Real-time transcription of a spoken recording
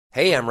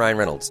Hey, I'm Ryan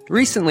Reynolds.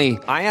 Recently,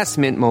 I asked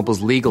Mint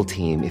Mobile's legal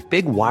team if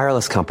big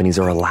wireless companies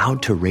are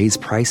allowed to raise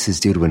prices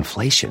due to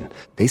inflation.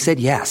 They said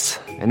yes.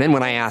 And then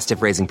when I asked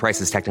if raising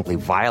prices technically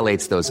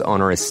violates those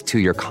onerous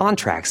two-year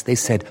contracts, they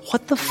said,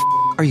 "What the f***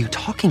 are you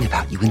talking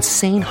about, you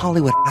insane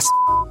Hollywood ass?"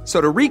 So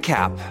to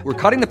recap, we're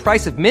cutting the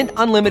price of Mint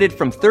Unlimited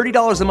from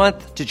 $30 a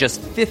month to just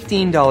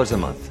 $15 a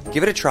month.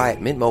 Give it a try at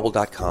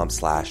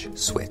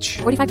mintmobile.com/switch.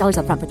 $45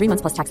 up front for 3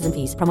 months plus taxes and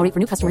fees. Promo rate for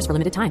new customers for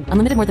limited time.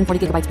 Unlimited more than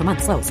 40 gigabytes per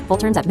month. Slows full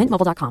terms at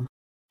mintmobile.com.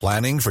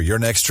 Planning for your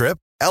next trip?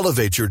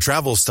 Elevate your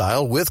travel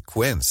style with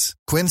Quince.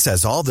 Quince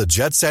has all the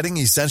jet-setting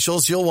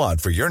essentials you'll want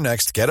for your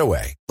next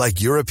getaway, like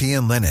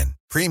European linen,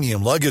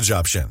 premium luggage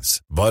options,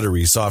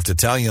 buttery soft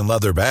Italian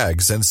leather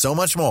bags, and so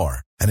much more.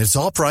 And it's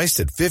all priced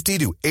at 50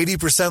 to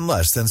 80%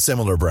 less than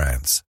similar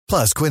brands.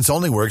 Plus, Quince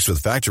only works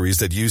with factories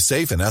that use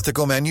safe and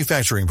ethical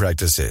manufacturing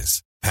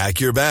practices.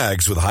 Pack your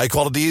bags with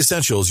high-quality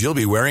essentials you'll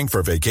be wearing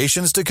for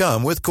vacations to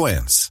come with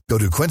Quince. Go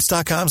to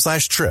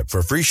quince.com/trip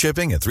for free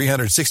shipping and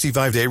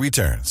 365-day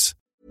returns.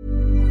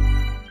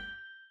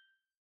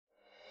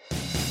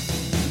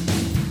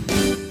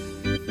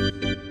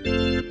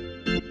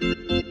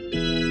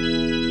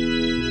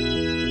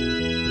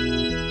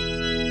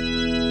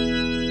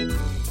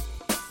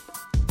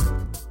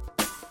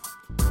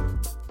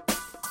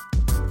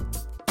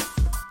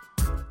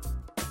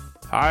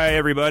 Hi,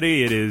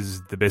 everybody. It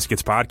is the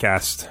Biscuits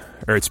Podcast,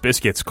 or it's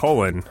Biscuits,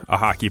 a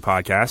hockey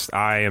podcast.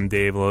 I am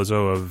Dave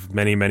Lozo of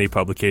many, many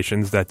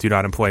publications that do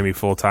not employ me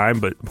full-time,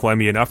 but employ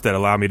me enough that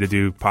allow me to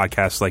do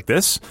podcasts like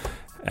this,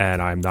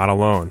 and I'm not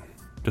alone,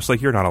 just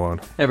like you're not alone.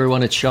 Hey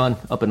everyone, it's Sean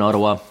up in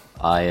Ottawa.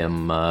 I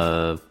am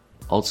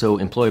also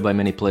employed by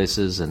many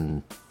places,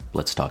 and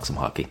let's talk some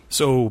hockey.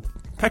 So,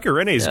 Pekka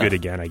Rinne is good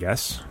again, I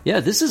guess. Yeah,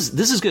 this is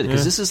good,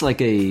 because this is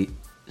like a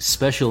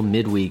special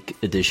midweek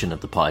edition of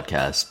the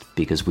podcast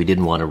because we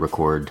didn't want to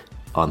record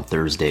on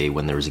Thursday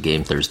when there was a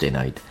game Thursday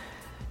night.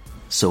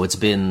 So it's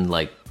been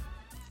like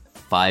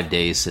 5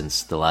 days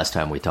since the last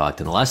time we talked.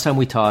 And the last time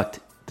we talked,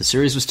 the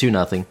series was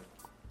 2-0.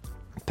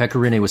 Pekka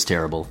Rinne was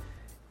terrible.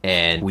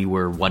 And we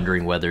were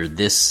wondering whether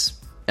this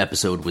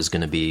episode was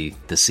going to be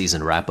the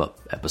season wrap-up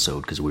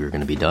episode because we were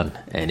going to be done.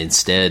 And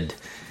instead,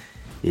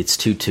 it's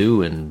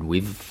 2-2 and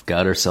we've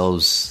got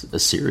ourselves a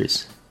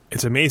series.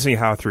 It's amazing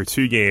how through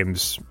 2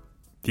 games,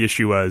 the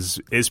issue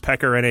was, is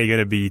Pekka Rinne going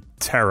to be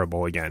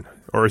terrible again?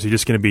 Or is he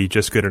just going to be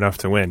just good enough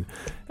to win?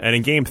 And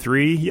in Game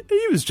 3,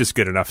 he was just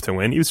good enough to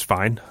win. He was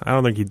fine. I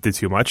don't think he did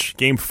too much.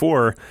 Game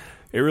 4,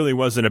 it really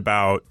wasn't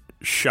about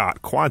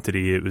shot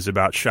quantity. It was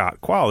about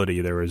shot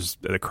quality. There was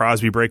the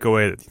Crosby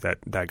breakaway that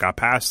got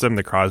past him.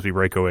 The Crosby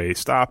breakaway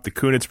stopped. The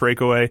Kunitz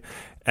breakaway.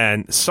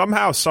 And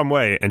somehow, some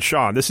way, and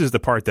Sean, this is the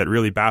part that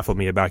really baffled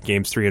me about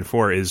Games 3 and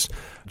 4, is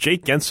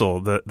Jake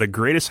Guentzel, the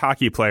greatest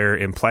hockey player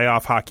in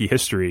playoff hockey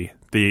history,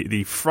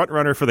 the front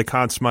runner for the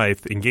Conn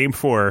Smythe in Game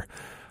 4,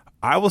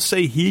 I will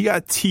say he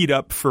got teed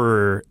up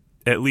for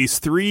at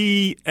least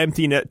 3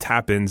 empty net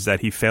tap-ins that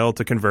he failed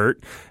to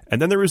convert.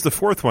 And then there was the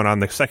 4th one on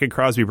the second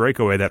Crosby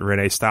breakaway that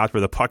Rinne stopped where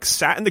the puck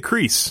sat in the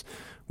crease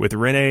with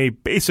Rinne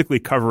basically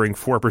covering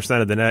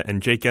 4% of the net,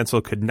 and Jake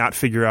Guentzel could not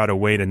figure out a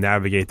way to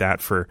navigate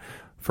that for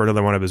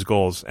another one of his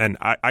goals. And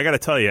I got to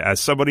tell you, as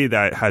somebody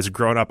that has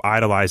grown up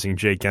idolizing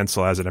Jake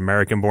Guentzel as an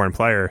American-born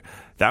player,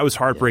 that was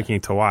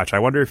heartbreaking to watch. I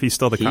wonder if he's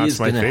still the Conn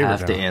Smythe favorite. He's going to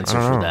have to answer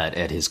for that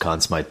at his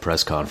Conn Smythe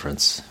press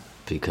conference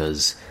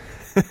because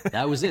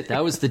that was it.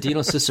 That was the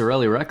Dino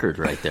Ciccarelli record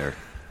right there.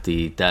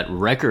 That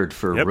record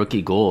for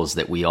rookie goals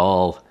that we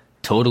all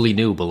totally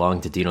knew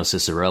belonged to Dino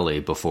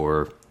Ciccarelli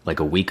before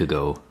like a week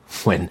ago.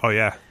 When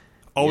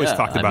always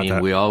talked about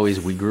that.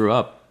 We grew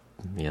up.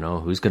 You know,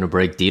 who's going to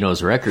break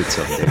Dino's record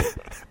someday?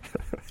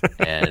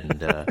 And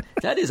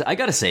that is, I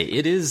got to say,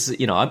 it is,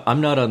 you know, I'm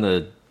not on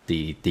the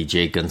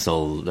Jake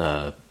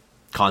Guentzel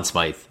Conn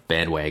Smythe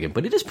bandwagon,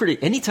 but it is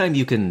pretty, anytime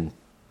you can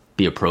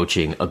be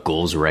approaching a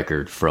goals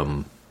record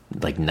from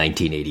like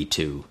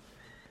 1982,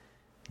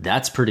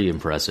 that's pretty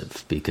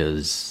impressive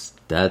because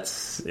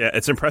that's... Yeah,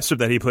 it's impressive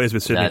that he plays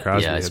with Sidney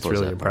Crosby. Yeah, it's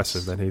really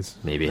impressive that he's...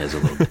 Maybe has a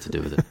little bit to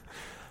do with it.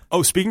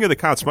 Oh, speaking of the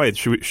Conn Smythe,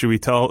 should we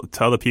tell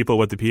the people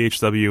what the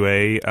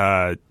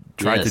PHWA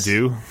tried to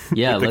do with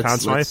the Conn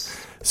Smythe?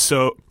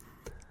 So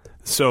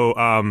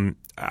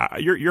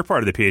you're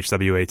part of the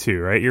PHWA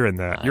too, right? You're in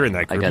that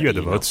group. You had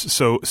the votes.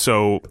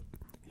 So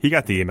he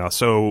got the email.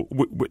 So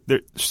Mark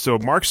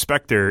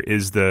Spector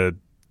is the,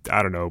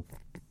 I don't know,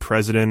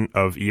 president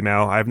of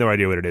email. I have no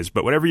idea what it is,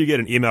 but whenever you get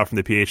an email from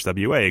the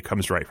PHWA, it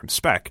comes right from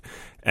Spec,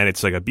 and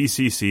it's like a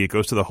BCC. It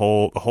goes to the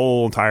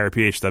whole entire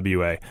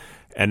PHWA.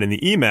 And in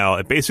the email,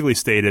 it basically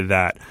stated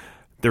that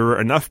there were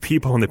enough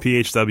people in the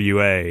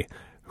PHWA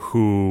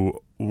who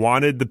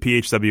wanted the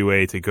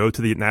PHWA to go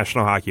to the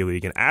National Hockey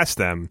League and ask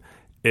them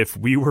if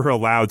we were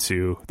allowed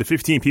to, the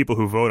 15 people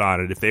who vote on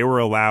it, if they were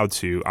allowed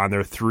to, on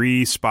their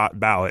 3-spot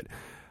ballot,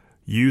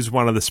 use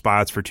one of the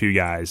spots for 2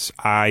 guys,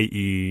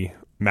 i.e.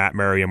 Matt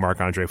Murray and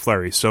Marc-Andre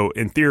Fleury. So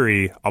in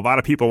theory, a lot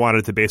of people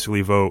wanted to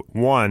basically vote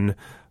 1,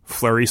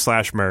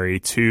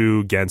 Fleury/Murray,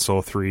 2,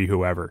 Guentzel, 3,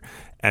 whoever.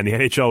 And the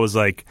NHL was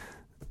like,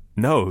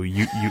 No,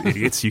 you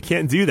idiots, you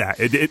can't do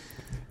that.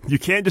 You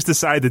can't just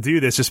decide to do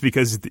this just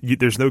because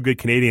there's no good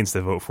Canadians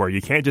to vote for.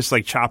 You can't just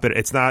like chop it.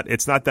 It's not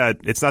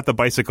the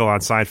bicycle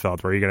on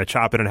Seinfeld where you're going to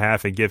chop it in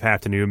half and give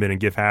half to Newman and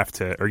give half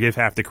to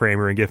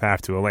Kramer and give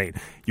half to Elaine.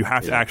 You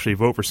have to actually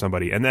vote for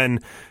somebody. And then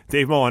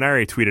Dave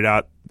Molinari tweeted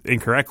out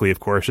incorrectly, of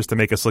course, just to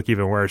make us look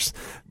even worse,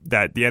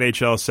 that the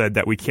NHL said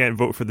that we can't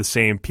vote for the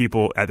same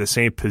people at the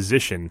same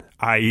position,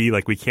 i.e.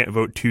 like we can't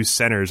vote two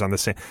centers on the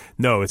same.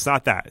 No, it's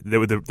not that.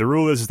 The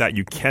rule is that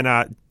you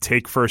cannot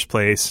take first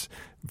place,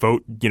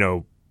 vote,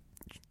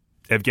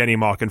 Evgeny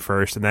Malkin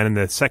first, and then in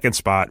the second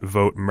spot,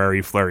 vote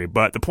Murray Fleury.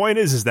 But the point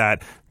is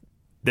that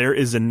there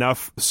is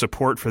enough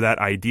support for that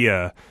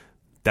idea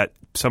that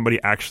somebody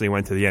actually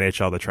went to the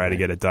NHL to try to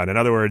get it done. In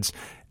other words,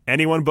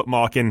 anyone but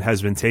Malkin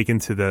has been taken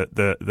to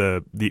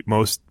the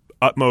most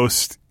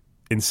utmost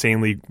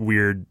insanely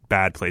weird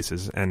bad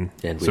places, and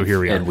so here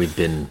we are. And we've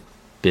been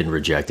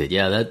rejected.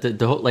 Yeah,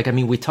 the whole, like, I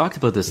mean, we talked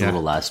about this a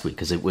little last week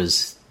because it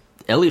was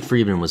Elliot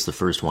Friedman was the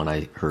first one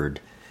I heard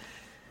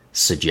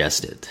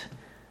suggest it.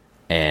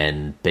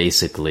 And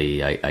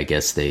basically, I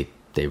guess they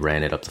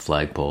ran it up the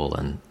flagpole,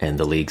 and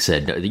the league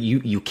said, no,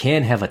 you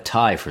can have a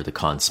tie for the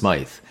Conn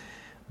Smythe,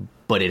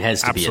 but it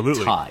has to be a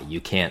tie.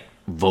 You can't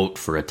vote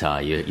for a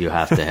tie. You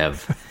have to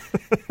have...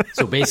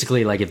 So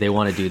basically, like, if they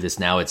want to do this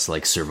now, it's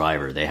like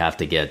Survivor. They have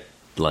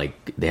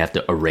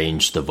to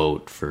arrange the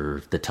vote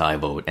for the tie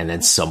vote, and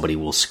then somebody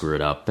will screw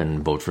it up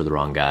and vote for the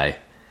wrong guy.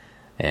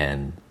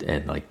 And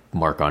like,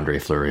 Marc-Andre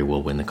Fleury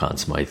will win the Conn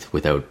Smythe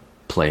without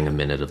playing a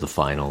minute of the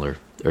final or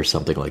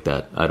something like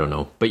that. I don't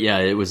know. But yeah,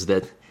 it was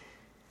that.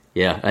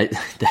 Yeah,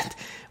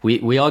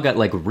 we all got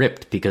like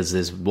ripped because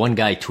this one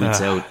guy tweets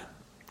out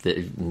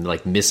that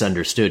like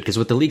misunderstood, because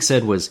what the league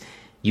said was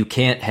you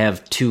can't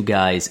have two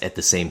guys at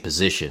the same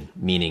position,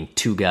 meaning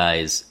two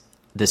guys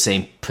the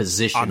same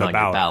position on your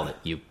ballot.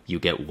 You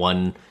get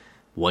one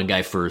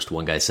guy first,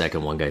 one guy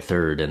second, one guy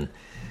third, and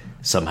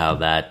somehow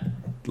that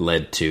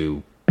led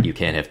to you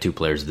can't have two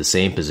players at the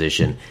same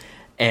position.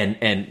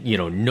 And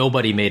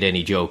nobody made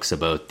any jokes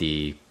about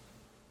the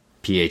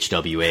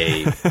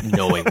PHWA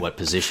knowing what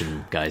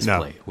position guys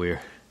play.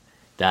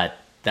 That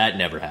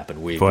never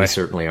happened. We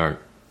certainly aren't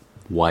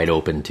wide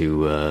open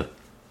to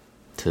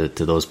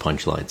those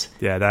punchlines.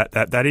 Yeah,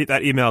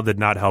 that email did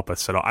not help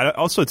us at all.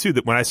 Also, too,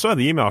 that when I saw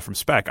the email from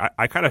Spec,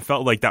 I kind of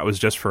felt like that was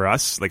just for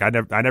us. Like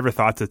I never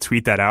thought to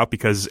tweet that out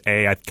because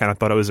I kind of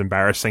thought it was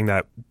embarrassing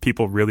that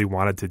people really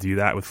wanted to do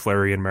that with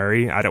Fleury and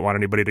Murray. I didn't want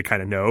anybody to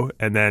kind of know,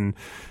 and then.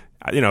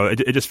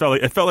 It just felt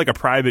like a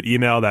private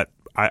email that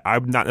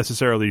I'm not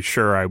necessarily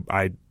sure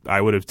I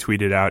would have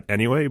tweeted out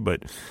anyway.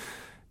 But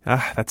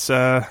that's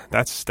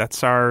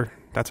our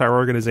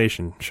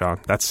organization,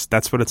 Sean.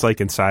 That's what it's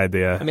like inside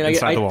the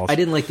inside the walls. I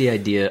didn't like the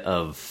idea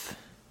of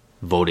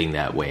voting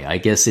that way. I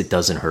guess it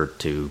doesn't hurt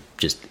to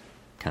just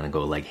kind of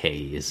go like, hey,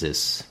 is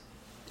this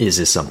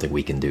something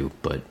we can do?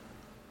 But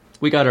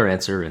we got our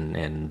answer,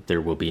 and there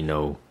will be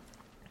no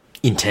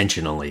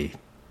intentionally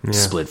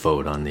split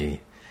vote on the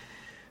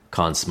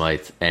Conn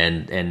Smythe,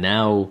 and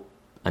now,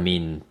 I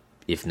mean,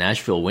 if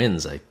Nashville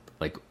wins,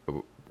 like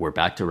we're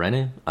back to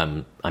Rene.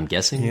 I'm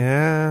guessing.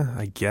 Yeah,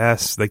 I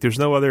guess. Like, there's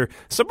no other.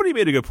 Somebody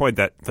made a good point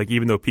that, like,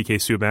 even though PK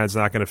Subban's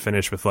not going to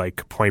finish with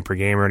like point per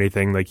game or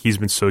anything, like he's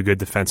been so good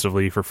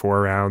defensively for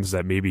 4 rounds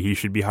that maybe he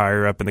should be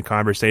higher up in the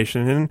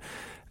conversation. And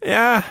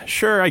yeah,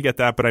 sure, I get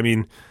that, but I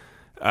mean,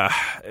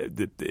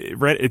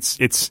 it's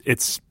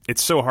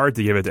so hard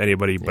to give it to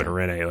anybody but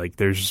Rene. Like,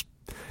 there's.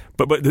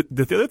 But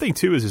the other thing,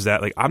 too, is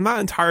that, like, I'm not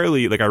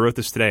entirely, like I wrote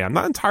this today, I'm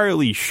not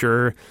entirely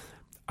sure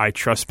I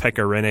trust Pekka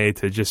Rinne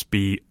to just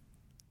be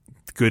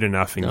good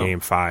enough in Game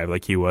 5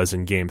 like he was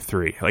in Game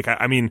 3. Like,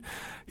 I mean,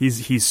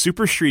 he's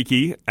super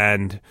streaky,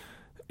 and,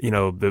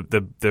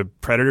 the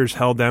Predators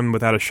held them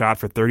without a shot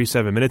for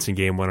 37 minutes in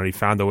Game 1, and he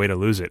found a way to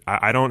lose it.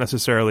 I don't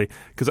necessarily,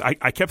 because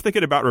I kept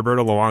thinking about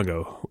Roberto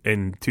Luongo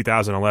in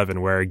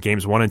 2011, where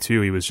Games 1 and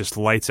 2, he was just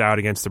lights out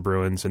against the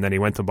Bruins, and then he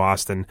went to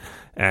Boston,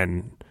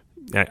 and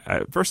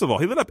first of all,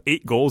 he lit up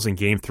 8 goals in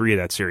Game 3 of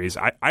that series.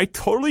 I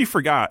totally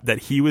forgot that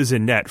he was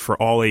in net for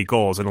all 8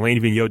 goals, and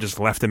Alain Vigneault just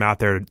left him out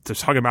there to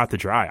hug him out to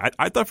dry.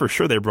 I thought for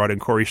sure they brought in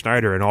Corey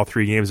Schneider in all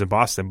 3 games in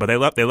Boston, but they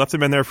left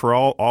him in there for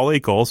all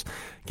 8 goals.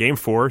 Game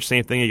 4,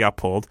 same thing, he got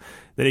pulled.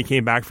 Then he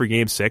came back for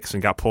Game 6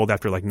 and got pulled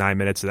after like 9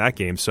 minutes of that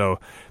game. So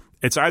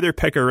it's either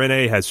Pekka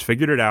Rinne has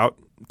figured it out,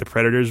 the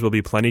Predators will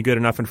be plenty good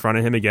enough in front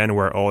of him again,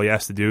 where all he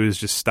has to do is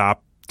just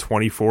stop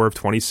 24 of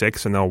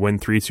 26 and they'll win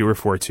 3-2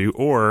 or 4-2,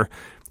 or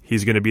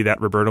he's going to be that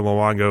Roberto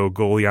Luongo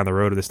goalie on the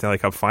road to the Stanley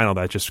Cup final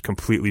that just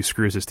completely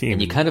screws his team.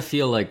 And you kind of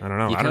feel like, I don't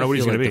know what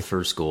he's going to be. The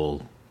first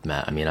goal,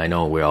 Matt, I mean, I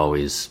know we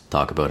always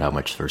talk about how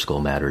much first goal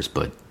matters,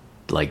 but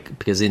like,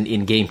 because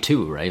in Game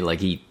 2, right,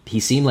 like he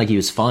seemed like he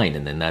was fine,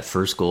 and then that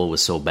first goal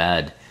was so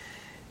bad,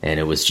 and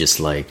it was just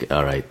like,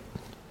 all right,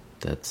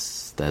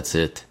 that's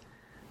it.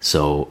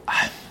 So,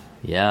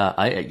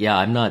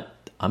 I'm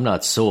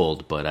not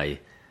sold, but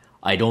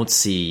I don't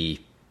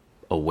see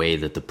a way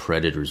that the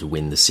Predators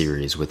win the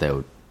series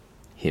without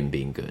him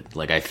being good.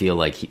 Like, I feel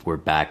like we're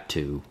back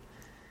to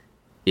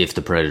if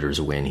the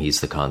Predators win,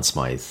 he's the Conn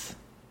Smythe.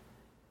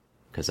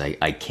 Because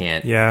I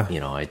can't, Yeah.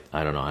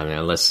 I don't know. I mean,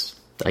 unless,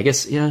 I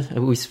guess,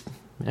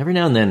 every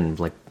now and then,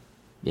 like,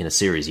 in a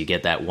series, you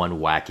get that one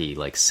wacky,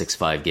 like,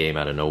 6-5 game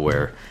out of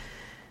nowhere.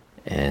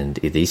 And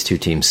these two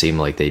teams seem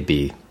like they'd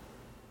be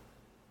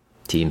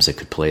teams that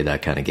could play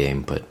that kind of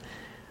game, but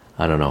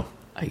I don't know.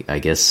 I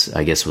guess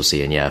we'll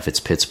see. And yeah, if it's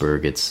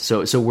Pittsburgh, it's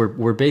so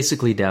we're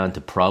basically down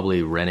to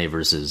probably Rene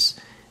versus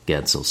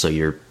Gensel.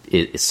 So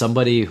it's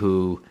somebody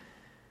who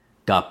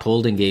got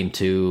pulled in game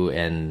 2,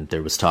 and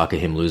there was talk of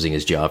him losing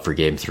his job for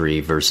game 3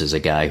 versus a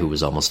guy who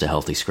was almost a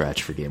healthy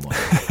scratch for game 1.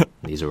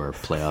 These are our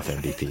playoff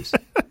MVPs.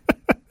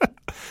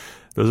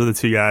 Those are the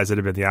two guys that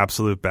have been the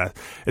absolute best.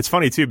 It's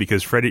funny too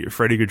because Freddie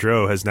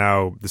Gaudreau has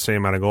now the same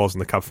amount of goals in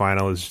the Cup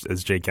final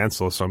as Jake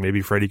Gensel. So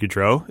maybe Freddie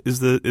Gaudreau is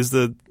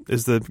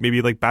the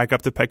maybe like back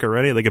up to Pekka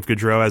Rinne. Like if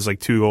Gaudreau has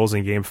like 2 goals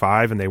in Game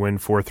 5 and they win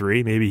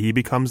 4-3, maybe he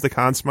becomes the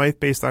Conn Smythe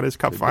based on his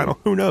Cup final.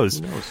 Who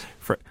knows?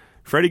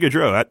 Freddie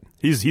Gaudreau,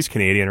 he's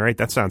Canadian, right?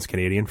 That sounds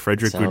Canadian.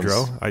 Frederick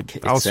Gaudreau.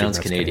 It sounds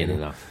Canadian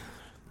enough.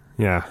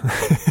 Yeah,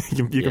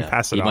 you can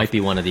pass it off. He might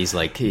be one of these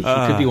like he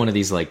could be one of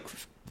these like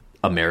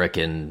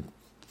American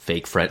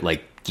fake friend,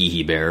 like Guy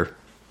Hebert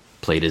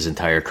played his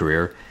entire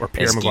career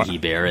as Guy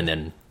Hebert, and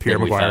then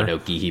we found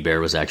out Guy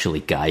Hebert was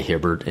actually Guy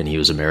Hibbert, and he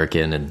was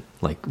American and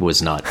like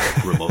was not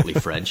remotely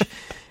French,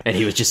 and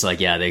he was just like,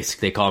 yeah,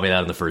 they called me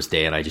that on the first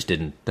day, and I just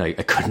I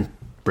couldn't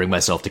bring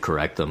myself to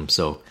correct them,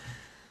 so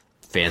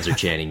fans are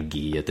chanting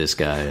Guy at this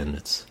guy, and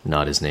it's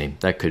not his name.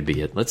 That could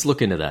be it. Let's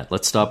look into that.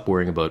 Let's stop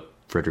worrying about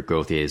Frederick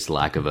Gauthier's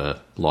lack of a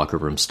locker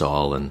room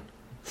stall and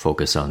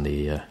focus on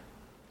the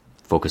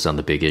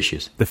big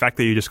issues. The fact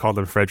that you just called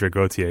him Frederick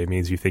Gauthier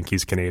means you think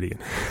he's Canadian.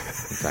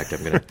 In fact,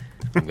 I'm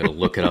gonna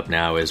look it up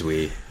now as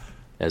we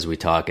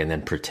talk, and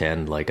then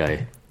pretend like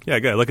I. Yeah,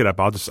 good. Look it up.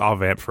 I'll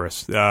vamp for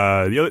us.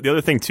 The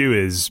other thing too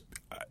is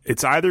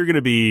it's either going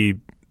to be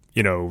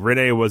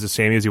Rinne was the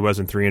same as he was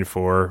in 3 and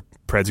 4.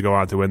 Preds go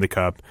on to win the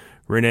Cup.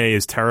 Rinne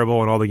is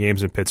terrible in all the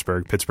games in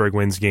Pittsburgh. Pittsburgh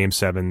wins Game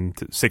 7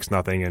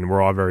 6-0, and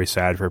we're all very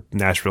sad for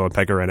Nashville and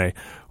Pekka Rinne.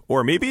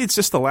 Or maybe it's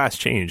just the last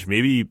change.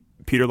 Maybe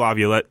Peter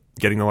Laviolette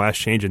getting the last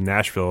change in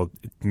Nashville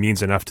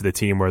means enough to the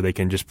team where they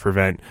can just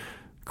prevent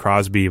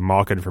Crosby and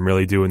Malkin from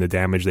really doing the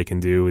damage they can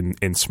do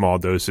in small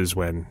doses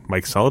when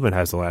Mike Sullivan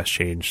has the last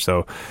change.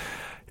 So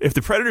if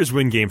the Predators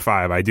win Game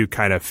 5, I do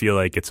kind of feel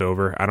like it's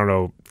over. I don't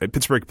know.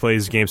 Pittsburgh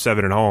plays Game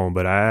 7 at home,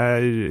 but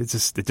it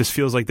just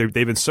feels like they've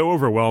been so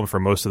overwhelmed for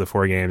most of the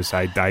 4 games.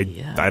 I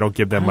don't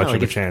give them much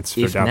of a chance.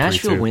 If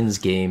Nashville wins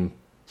Game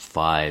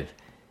 5,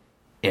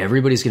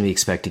 everybody's going to be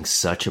expecting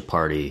such a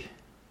party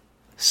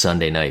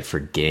Sunday night for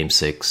Game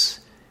 6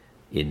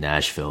 in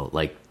Nashville.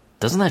 Like,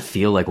 doesn't that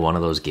feel like one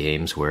of those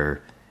games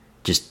where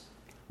just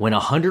when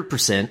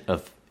 100%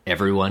 of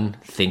everyone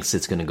thinks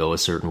it's going to go a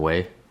certain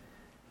way,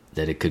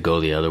 that it could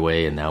go the other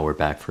way, and now we're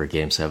back for a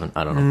Game 7?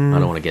 I don't know. I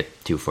don't want to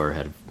get too far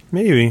ahead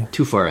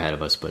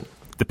of us, but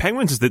the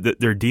Penguins,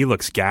 their D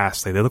looks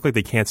gassed. Like, they look like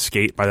they can't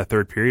skate by the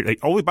third period.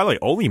 Like, by the way,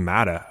 Olli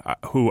Määttä,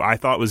 who I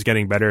thought was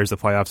getting better as the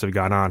playoffs have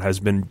gone on, has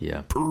been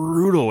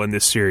brutal in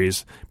this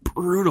series.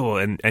 Brutal,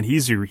 and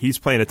he's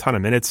playing a ton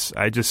of minutes.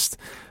 Unless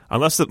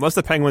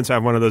the Penguins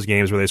have one of those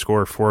games where they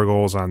score 4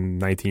 goals on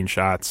 19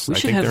 shots, I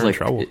think they're in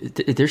trouble.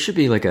 There should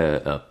be like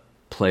a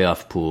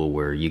playoff pool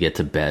where you get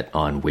to bet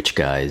on which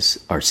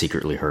guys are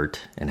secretly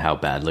hurt and how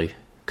badly.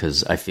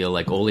 Because I feel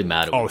like Olli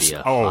Määttä would be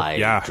a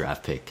high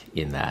draft pick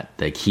in that.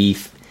 Like he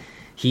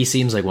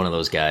seems like one of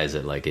those guys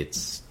that like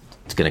it's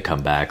going to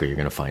come back, or you're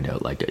going to find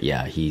out like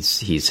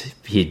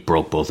he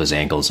broke both his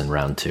ankles in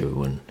round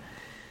 2, and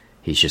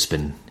he's just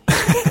been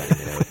cutting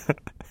it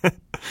out.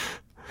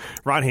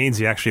 Ron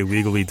Hainsey actually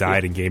legally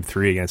died in Game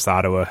 3 against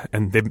Ottawa,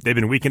 and they've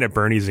been weekend at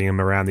Bernie'sing him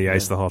around the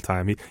ice the whole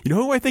time. You know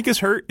who I think is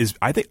hurt?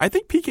 I think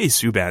PK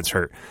Subban's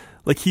hurt.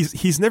 Like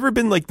he's never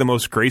been like the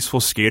most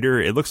graceful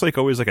skater. It looks like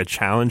always like a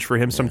challenge for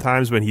him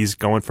sometimes when he's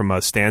going from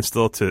a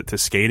standstill to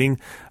skating.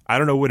 I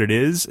don't know what it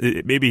is.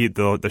 Maybe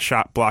the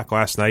shot block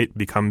last night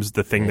becomes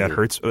the thing that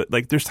hurts.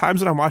 Like there's times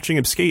that I'm watching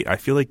him skate, I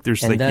feel like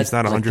he's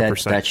not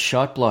 100%. That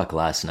shot block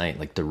last night,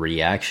 like the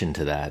reaction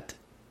to that,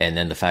 and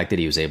then the fact that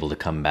he was able to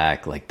come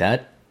back like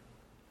that,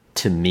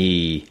 to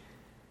me,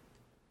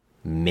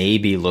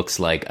 maybe looks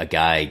like a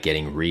guy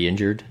getting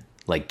re-injured,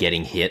 like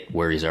getting hit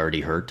where he's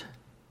already hurt.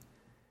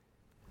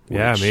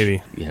 Which,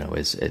 maybe.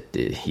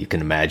 You can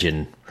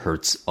imagine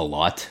hurts a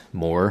lot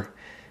more.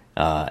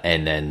 But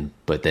then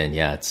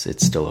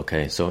it's still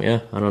okay. So yeah,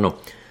 I don't know.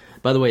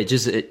 By the way, it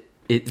just kind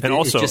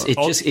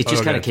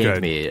of came to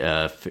me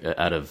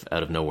out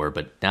of nowhere.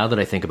 But now that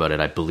I think about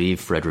it, I believe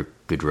Frederick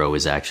Gaudreau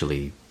is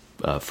actually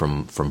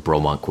from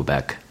Bromont,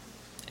 Quebec,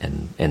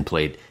 and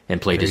played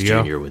his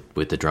junior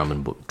with the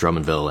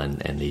Drummondville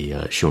and the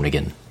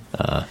Shawinigan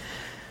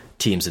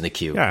teams in the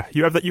queue. Yeah,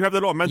 you have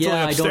that all mentally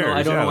upstairs.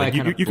 I don't know why I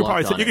kind of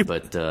blocked on it,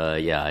 but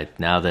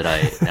now that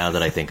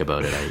I think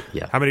about it,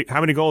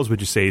 How many goals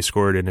would you say he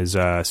scored in his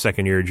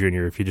second year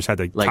junior? If you just had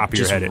the top of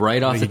your head,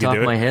 right off the top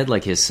of my head,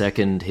 like his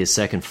second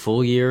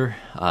full year,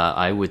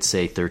 I would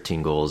say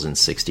 13 goals in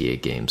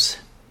 68 games.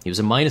 He was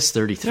a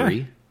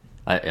 -33,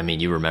 I mean,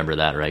 you remember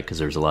that, right? Because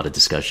there was a lot of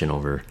discussion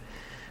over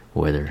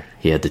whether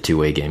he had the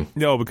two-way game.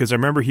 No, because I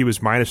remember he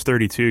was minus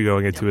 32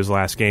 going into his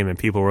last game, and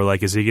people were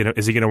like, "Is he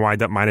gonna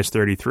wind up minus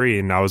 33?"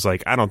 And I was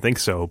like, "I don't think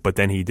so." But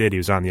then he did. He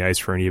was on the ice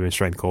for an even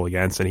strength goal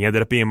against, and he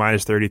ended up being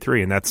minus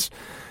 33, and that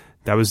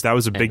was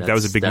a big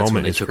moment when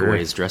in his took career. away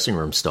his dressing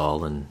room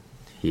stall, and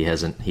he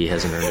hasn't earned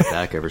it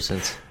back ever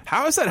since.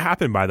 How has that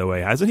happened, by the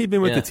way? Hasn't he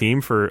been with the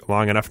team for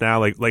long enough now?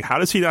 Like how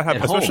does he not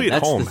have, especially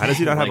at home? How does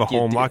he not have a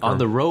home locker room? On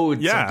the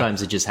road,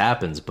 sometimes it just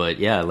happens. But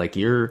yeah, like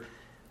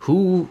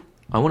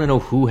I want to know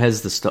who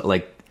has the stuff.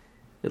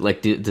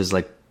 Does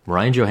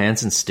Ryan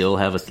Johansson still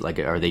have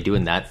are they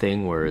doing that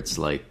thing where it's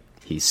like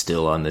he's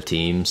still on the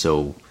team,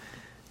 so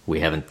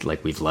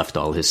we've left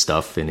all his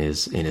stuff in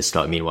his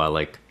stuff.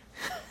 Meanwhile,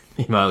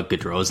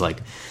 Gaudreau's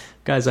like,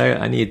 guys,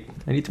 I need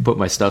to put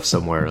my stuff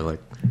somewhere.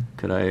 Like,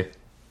 could I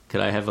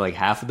have like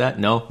half of that?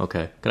 No,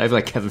 okay. Could I have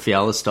like Kevin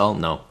Fiala's stall?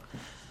 No,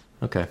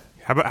 okay.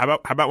 How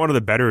about one of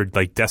the better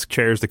like desk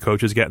chairs the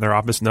coaches get in their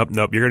office? Nope.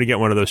 You're going to get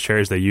one of those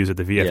chairs they use at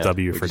the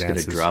VFW for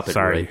dances. Gonna drop it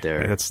Sorry, right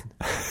there. That's.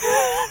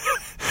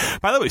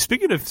 By the way,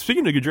 speaking of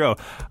Gaudreau,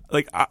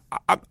 like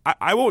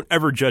I won't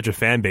ever judge a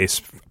fan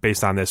base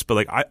based on this, but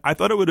like I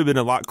thought it would have been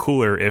a lot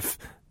cooler if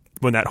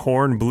when that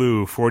horn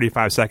blew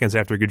 45 seconds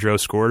after Gaudreau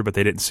scored, but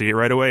they didn't see it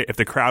right away, if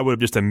the crowd would have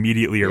just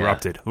immediately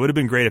erupted. It would have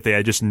been great if they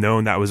had just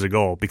known that was a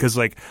goal, because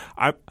like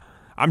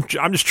I'm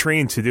just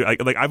trained to do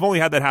like I've only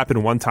had that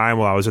happen one time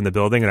while I was in the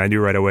building, and I knew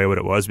right away what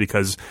it was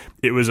because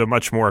it was a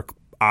much more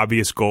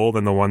obvious goal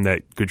than the one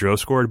that Gaudreau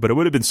scored. But it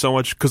would have been so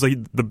much because like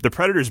the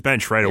Predators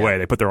bench right away,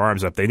 they put their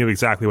arms up, they knew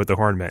exactly what the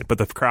horn meant, but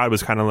the crowd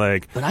was kind of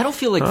like. But I don't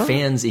feel like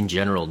fans in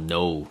general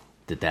know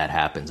that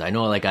happens. I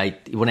know, like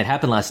when it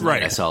happened last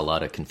night, I saw a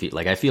lot of confusion.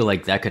 Like I feel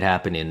like that could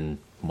happen in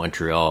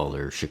Montreal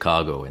or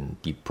Chicago, and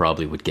you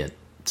probably would get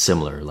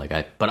similar.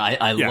 But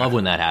I love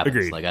when that happens.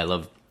 Agreed. Like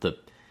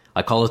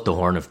I call it the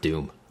horn of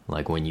doom.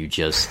 Like when you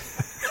just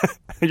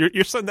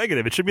you're so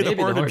negative. It should be the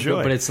horn of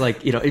joy. But it's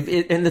like,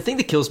 and the thing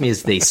that kills me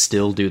is they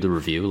still do the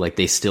review. Like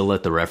they still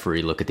let the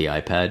referee look at the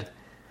iPad.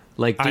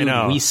 Like, dude, I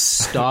know. We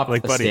stopped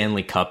like, a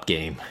Stanley Cup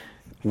game.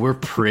 We're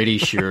pretty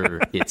sure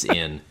it's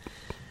in.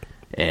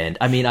 And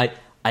I mean, I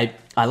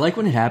like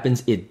when it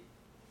happens.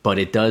 But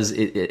it does.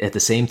 At the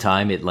same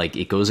time,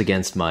 it goes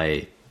against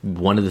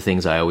one of the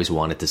things I always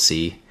wanted to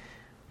see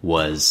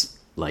was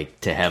like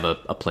to have a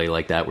play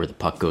like that where the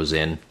puck goes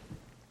in,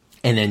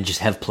 and then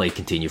just have play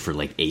continue for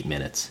like 8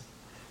 minutes,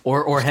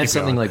 or have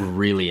something like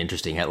really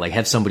interesting. Like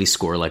have somebody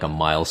score like a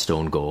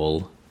milestone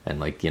goal, and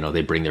like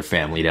they bring their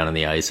family down on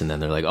the ice, and then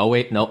they're like, oh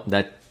wait, nope,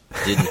 that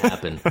didn't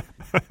happen.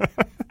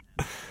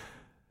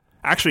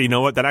 Actually, you know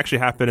what? That actually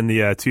happened in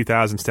the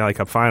 2000 Stanley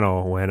Cup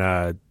Final when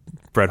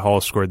Brett Hull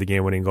scored the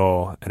game-winning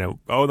goal. And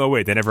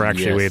they never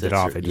actually waved it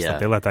off.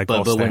 They let that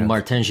goal stand. But when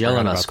Martin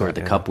Gelinas scored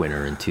the Cup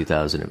winner in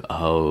 2000,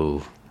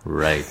 oh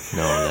right,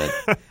 no,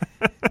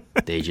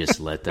 they just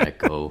let that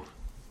go,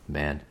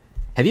 man.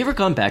 Have you ever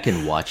gone back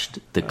and watched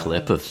the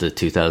clip of the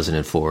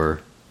 2004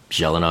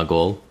 Gelinas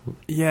goal?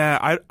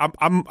 Yeah,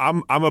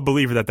 I'm a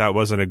believer that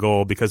wasn't a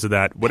goal because of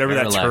that whatever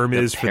that term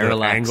is for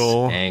the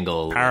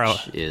angle,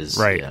 which is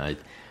right. Yeah,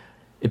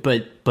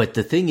 But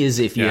the thing is,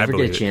 if you ever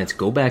get a chance,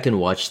 go back and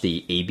watch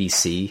the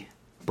ABC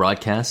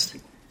broadcast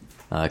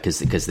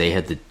because they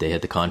had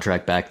the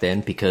contract back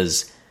then.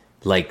 Because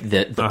like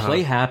the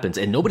play happens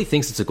and nobody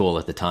thinks it's a goal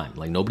at the time.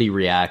 Like nobody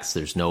reacts.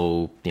 There's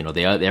no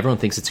everyone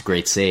thinks it's a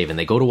great save, and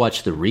they go to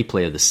watch the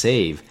replay of the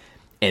save,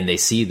 and they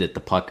see that the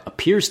puck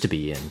appears to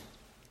be in,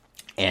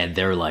 and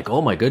they're like,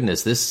 "Oh my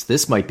goodness,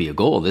 this might be a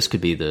goal. This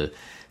could be the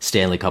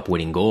Stanley Cup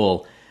winning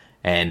goal."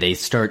 And they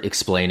start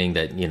explaining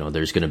that,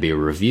 there's going to be a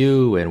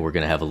review and we're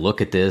going to have a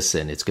look at this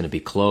and it's going to be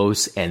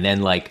close. And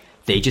then like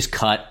they just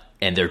cut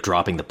and they're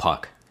dropping the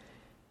puck.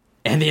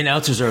 And the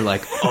announcers are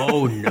like,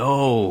 oh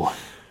no.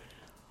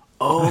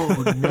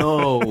 Oh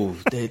no.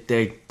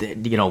 They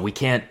we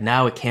can't,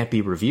 now it can't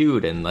be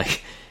reviewed. And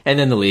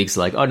then the league's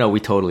like, oh no,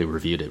 we totally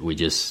reviewed it. We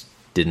just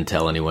didn't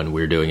tell anyone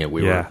we're doing it.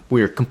 We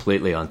were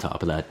completely on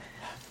top of that.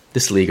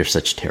 This league are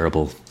such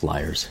terrible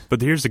liars. But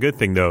here's the good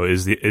thing, though,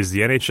 is the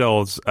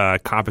NHL's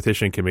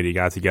competition committee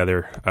got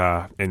together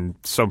in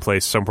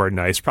someplace somewhere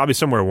nice, probably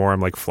somewhere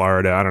warm like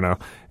Florida, I don't know,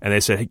 and they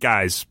said, "Hey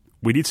guys,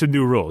 we need some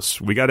new rules.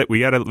 We got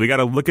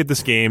to look at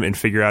this game and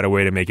figure out a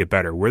way to make it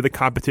better. We're the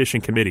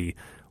competition committee.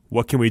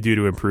 What can we do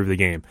to improve the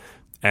game?"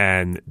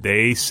 And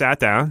they sat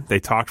down.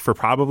 They talked for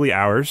probably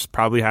hours.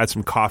 Probably had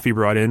some coffee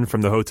brought in from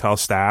the hotel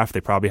staff.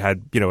 They probably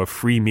had a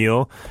free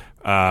meal.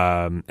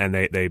 And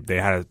they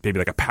had maybe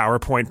like a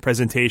PowerPoint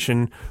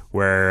presentation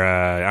where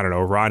I don't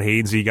know, Ron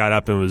Hainsey got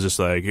up and was just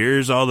like,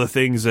 here's all the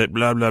things that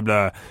blah blah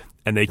blah,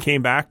 and they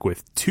came back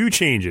with 2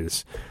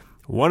 changes.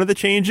 One of the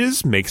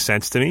changes makes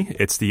sense to me.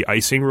 It's the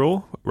icing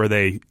rule,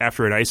 where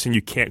after an icing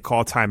you can't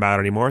call timeout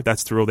anymore.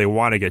 That's the rule they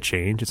want to get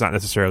changed. It's not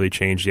necessarily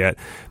changed yet.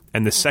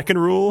 And the second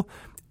rule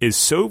is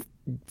so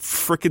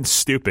freaking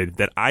stupid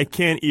that I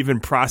can't even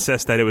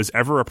process that it was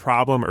ever a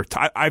problem, or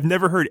I've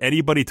never heard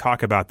anybody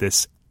talk about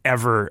this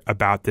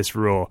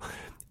rule.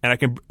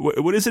 And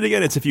what is it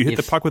again? It's if you hit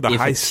the puck with a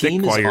high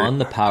stick while you're on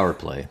the power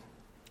play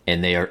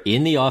and they are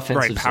in the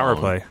offensive power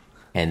zone, play,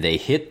 and they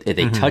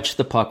touch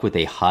the puck with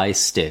a high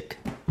stick,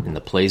 and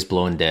the play's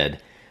blown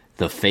dead,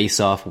 the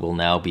face-off will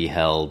now be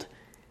held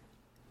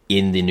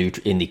in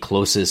the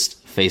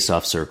closest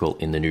face-off circle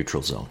in the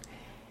neutral zone.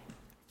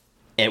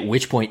 At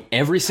which point,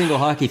 every single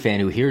hockey fan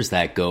who hears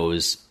that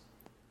goes,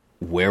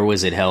 where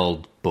was it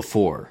held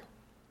before?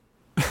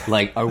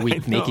 Like, are we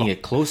making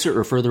it closer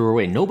or further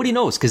away? Nobody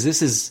knows,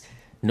 because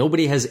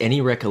nobody has any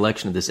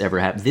recollection of this ever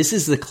happening. This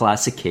is the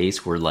classic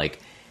case where, like,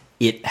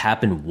 it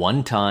happened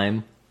one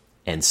time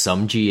and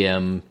some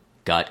GM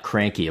got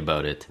cranky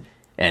about it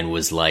and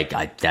was like,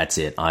 that's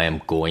it. I am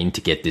going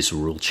to get this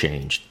rule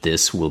changed.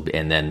 This will be,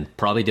 and then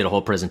probably did a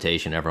whole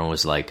presentation. Everyone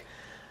was like,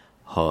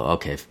 oh,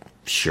 okay,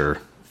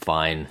 sure,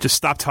 fine. Just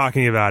stop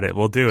talking about it.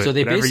 We'll do it. So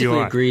they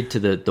basically agreed to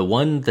the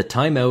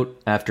timeout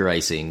after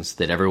icings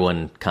that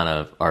everyone kind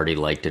of already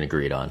liked and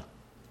agreed on.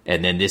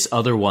 And then this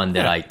other one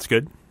that it's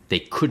good. They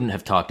couldn't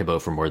have talked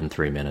about for more than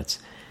 3 minutes.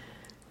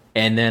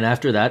 And then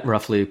after that,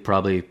 roughly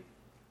probably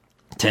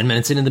 10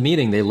 minutes into the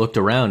meeting, they looked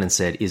around and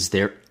said, is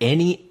there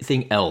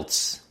anything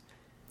else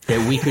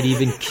that we could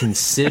even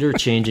consider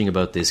changing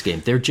about this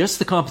game? They're just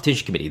the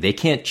competition committee. They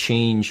can't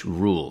change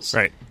rules.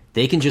 Right.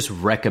 They can just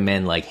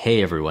recommend, like,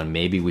 hey, everyone,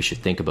 maybe we should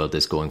think about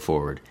this going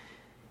forward.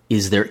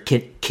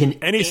 Can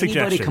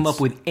anybody come up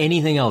with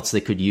anything else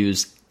that could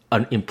use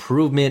an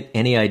improvement?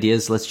 Any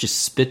ideas? Let's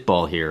just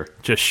spitball here.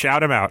 Just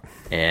shout them out.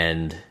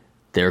 And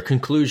their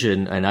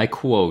conclusion, and I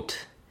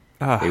quote,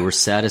 they were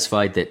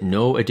satisfied that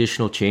no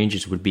additional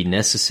changes would be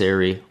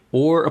necessary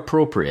or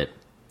appropriate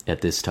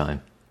at this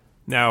time.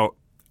 Now,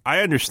 I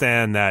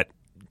understand that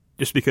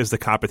just because the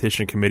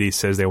competition committee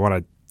says they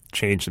want to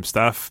change some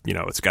stuff,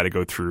 it's got to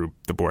go through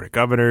the board of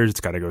governors, it's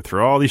got to go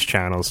through all these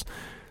channels.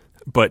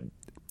 But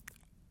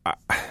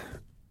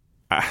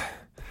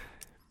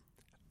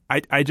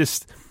I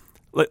just,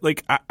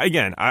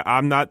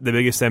 I'm not the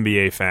biggest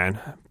NBA fan,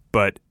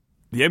 but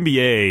the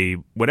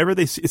NBA, whenever and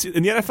the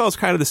NFL is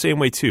kind of the same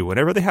way too.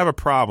 Whenever they have a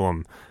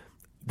problem,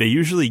 they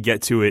usually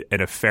get to it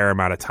in a fair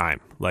amount of time.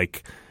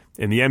 Like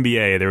in the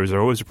NBA, there was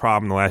always a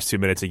problem in the last 2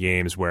 minutes of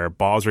games where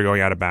balls are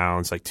going out of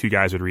bounds. Like two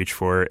guys would reach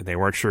for it, and they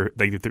weren't sure.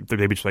 They'd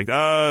be just like,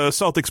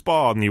 Celtics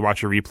ball, and you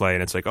watch a replay,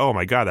 and it's like, oh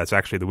my god, that's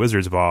actually the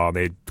Wizards ball. And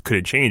they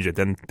couldn't change it.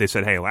 Then they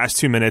said, hey, last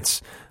 2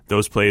 minutes,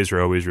 those plays are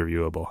always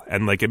reviewable,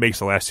 and like it makes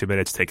the last 2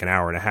 minutes take an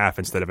hour and a half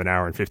instead of an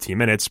hour and 15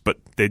 minutes. But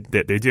they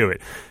do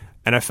it.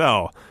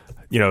 NFL.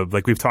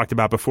 Like we've talked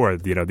about before,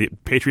 the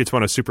Patriots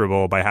won a Super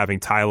Bowl by having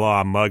Ty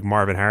Law mug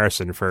Marvin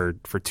Harrison for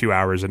 2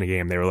 hours in a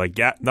game. They were like,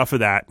 yeah, enough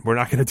of that. We're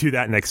not going to do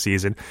that next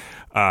season.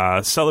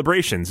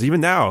 Celebrations, even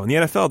now in the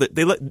NFL,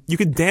 they let you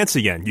can dance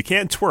again. You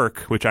can't twerk,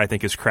 which I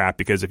think is crap,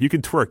 because if you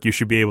can twerk, you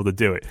should be able to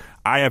do it.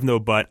 I have no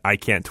butt. I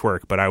can't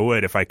twerk, but I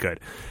would if I could.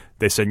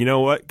 They said, you know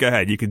what? Go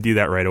ahead. You can do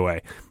that right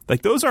away.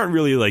 Like, those aren't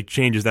really like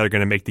changes that are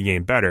going to make the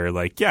game better.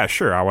 Like, yeah,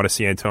 sure, I want to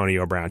see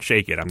Antonio Brown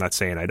shake it. I'm not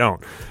saying I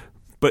don't.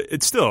 But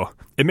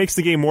it makes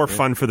the game more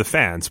fun for the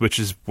fans, which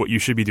is what you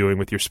should be doing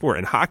with your sport.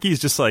 And hockey is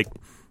just like,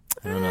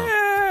 we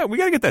got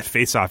to get that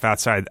face-off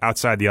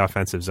outside the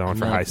offensive zone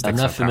for high stakes. I'm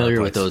not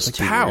familiar with those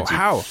two words.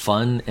 How?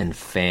 Fun and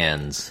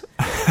fans.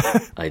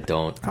 I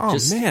don't.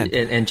 Man.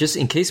 And just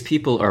in case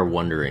people are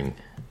wondering,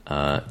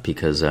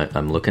 because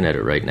I'm looking at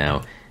it right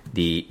now,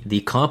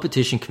 the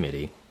competition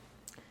committee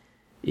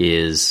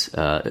is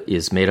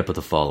made up of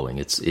the following.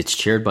 It's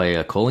chaired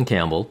by Colin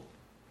Campbell,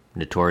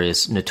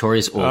 notorious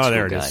old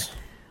school guy.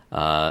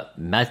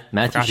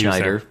 Matthew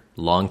Schneider,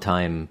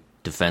 longtime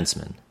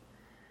defenseman.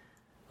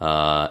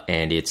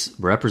 And it's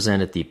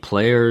represented, the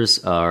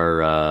players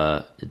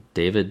are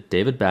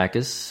David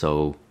Backes,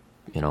 so,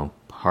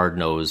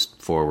 hard-nosed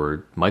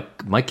forward. Mike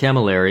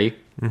Camilleri,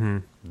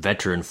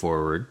 veteran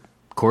forward.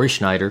 Corey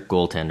Schneider,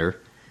 goaltender.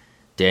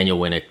 Daniel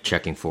Winnick,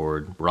 checking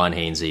forward. Ron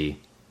Hainsey,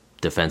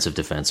 defensive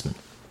defenseman.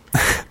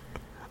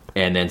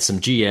 And then some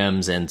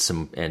GMs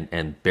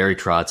and Barry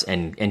Trotz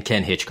and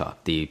Ken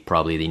Hitchcock,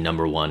 probably the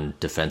number one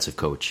defensive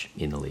coach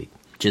in the league.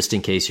 Just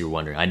in case you're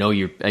wondering, I know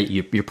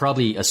you're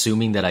probably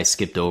assuming that I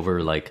skipped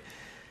over like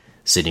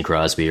Sidney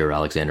Crosby or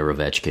Alexander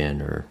Ovechkin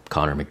or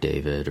Connor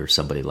McDavid or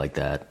somebody like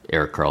that,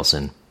 Erik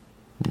Karlsson.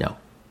 No.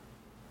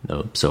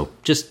 So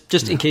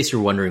just in case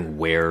you're wondering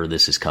where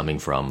this is coming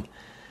from,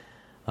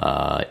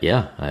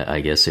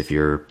 I guess if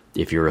you're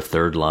a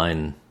third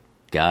line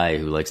guy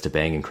who likes to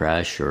bang and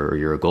crash, or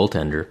you're a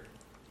goaltender,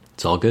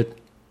 it's all good.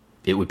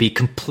 It would be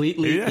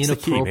completely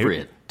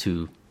inappropriate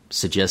to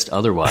suggest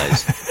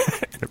otherwise.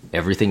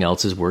 Everything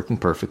else is working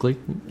perfectly,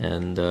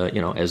 and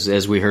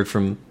as we heard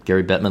from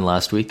Gary Bettman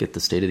last week at the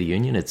State of the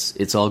Union,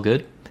 it's all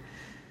good.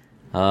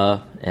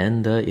 The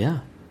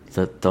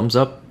thumbs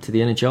up to the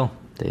NHL.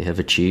 They have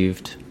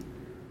achieved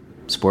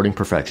sporting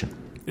perfection.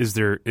 Is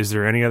there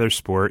any other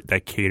sport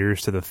that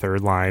caters to the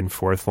third line,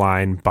 fourth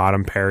line,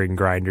 bottom pairing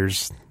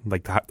grinders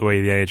like the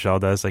way the NHL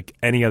does? Like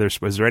any other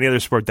sport? Is there any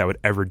other sport that would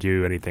ever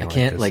do anything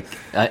like this?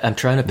 I'm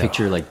trying to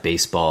picture like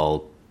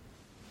baseball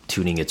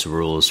tuning its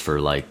rules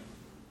for like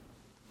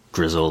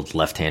grizzled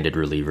left-handed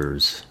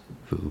relievers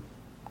who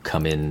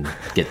come in,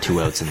 get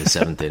 2 outs in the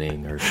 7th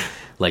inning, or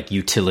like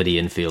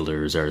utility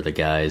infielders are the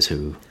guys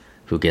who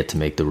get to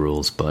make the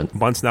rules. But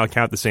bunts now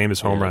count the same as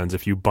home runs.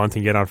 If you bunt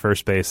and get on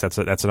first base, that's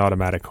an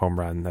automatic home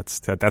run.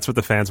 That's what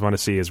the fans want to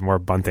see, is more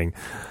bunting.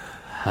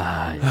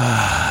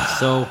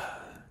 So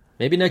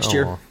maybe next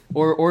year,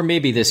 or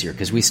maybe this year,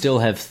 because we still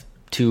have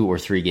 2 or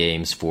 3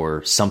 games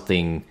for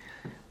something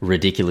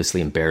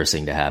ridiculously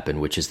embarrassing to happen,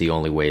 which is the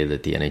only way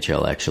that the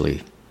NHL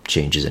actually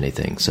changes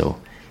anything.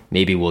 So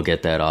maybe we'll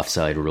get that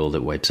offside rule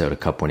that wipes out a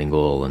cup-winning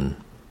goal, and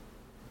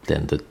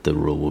then the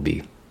rule will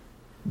be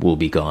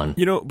gone.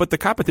 But the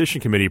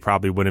competition committee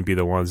probably wouldn't be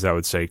the ones that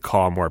would say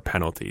call more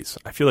penalties.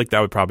 I feel like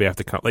that would probably have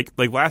to come like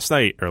last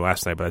night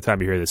by the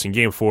time you hear this, in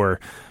Game 4,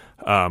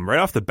 right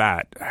off the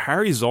bat,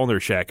 Harry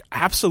Zolnierczek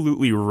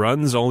absolutely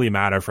runs Only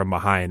Mata from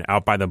behind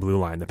out by the blue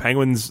line. The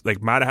Penguins,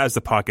 like, Mata has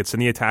the puck, it's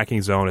in the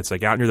attacking zone, it's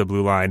like out near the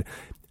blue line,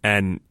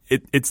 and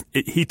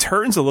he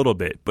turns a little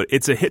bit, but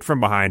it's a hit from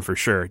behind for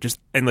sure.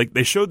 And like,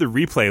 they showed the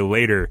replay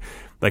later,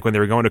 like when they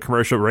were going to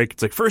commercial break,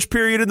 it's like first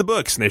period in the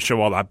books, and they show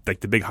all that,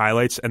 like the big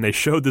highlights, and they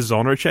showed the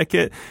Zolnierczek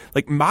hit.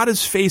 Like,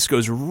 Mata's face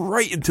goes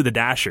right into the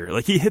dasher.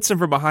 Like, he hits him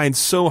from behind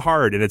so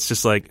hard, and it's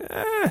just like,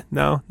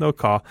 no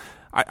call.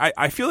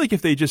 I feel like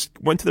if they just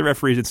went to the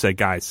referees and said,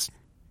 guys,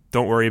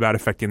 don't worry about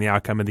affecting the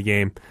outcome of the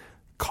game,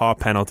 call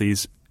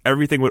penalties,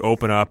 everything would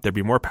open up. There'd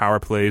be more power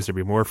plays. There'd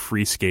be more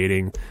free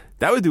skating.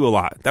 That would do a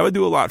lot. That would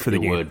do a lot for the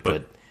game. It would,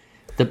 but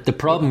the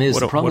problem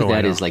with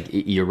that is, like,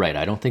 you're right.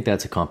 I don't think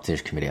that's a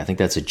competition committee. I think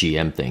that's a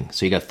GM thing.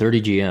 So you got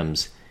 30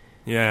 GMs.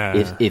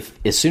 Yeah. If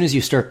as soon as you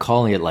start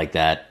calling it like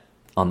that,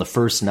 on the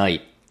first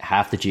night,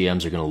 half the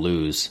GMs are going to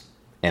lose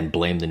and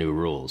blame the new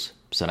rules.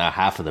 So now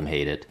half of them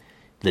hate it.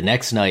 The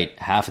next night,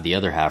 half of the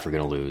other half are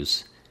going to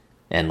lose.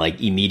 And,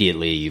 like,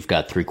 immediately you've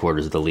got 3/4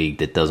 of the league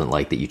that doesn't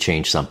like that you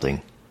change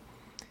something.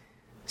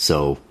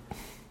 So,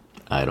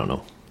 I don't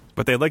know.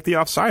 But they like the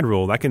offside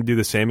rule. That can do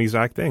the same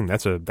exact thing.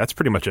 That's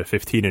pretty much a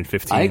 15 and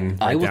 15.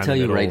 I will tell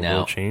you right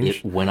now,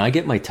 when I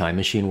get my time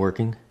machine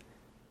working,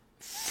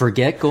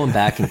 forget going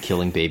back and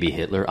killing baby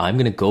Hitler. I'm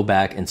going to go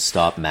back and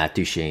stop Matt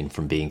Duchene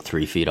from being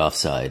 3 feet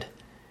offside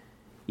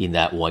in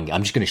that one.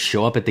 I'm just going to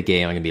show up at the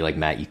game. I'm going to be like,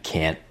 Matt, you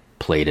can't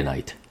play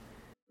tonight.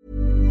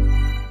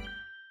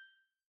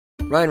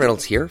 Ryan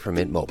Reynolds here from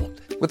Mint Mobile.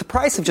 With the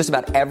price of just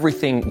about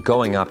everything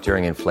going up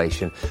during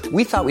inflation,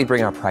 we thought we'd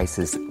bring our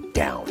prices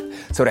down.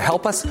 So to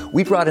help us,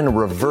 we brought in a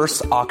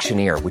reverse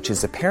auctioneer, which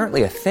is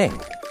apparently a thing.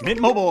 Mint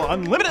Mobile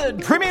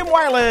Unlimited Premium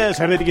Wireless.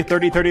 How to get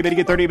 30, 30, bit to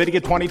get 30, bit to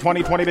get 20,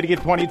 20, 20, bit to get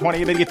 20,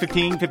 20, bit to get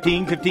 15,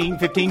 15, 15,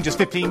 15, just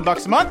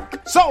 $15 a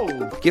month?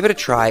 Sold! Give it a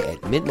try at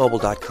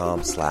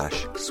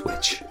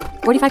mintmobile.com/switch.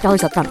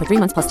 $45 up front for 3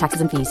 months plus taxes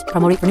and fees.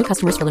 Promo rate for new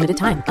customers for limited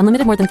time.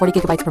 Unlimited more than 40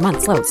 gigabytes per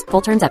month. Slows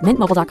full terms at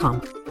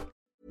mintmobile.com.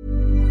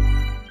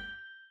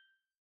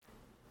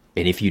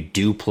 And if you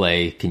do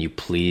play, can you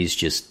please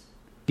just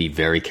be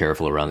very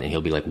careful around it? And he'll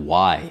be like,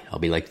 why? I'll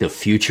be like, the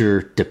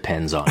future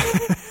depends on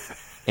it.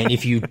 And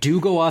if you do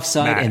go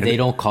offside and they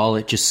don't call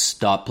it, just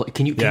stop.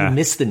 Can you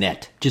miss the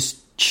net? Just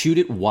shoot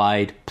it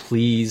wide,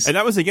 please. And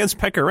that was against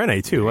Pekka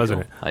Rinne too,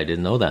 wasn't it? I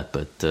didn't know that,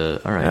 but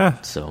all right. Yeah.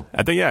 So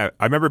I think, I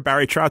remember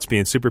Barry Trotz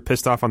being super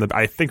pissed off on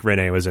I think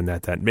Rinne was in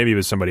that. Maybe it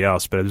was somebody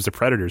else, but it was the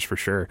Predators for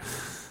sure.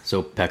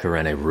 So Pekka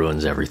Rinne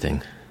ruins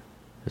everything,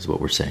 is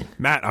what we're saying.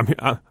 Matt,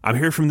 I'm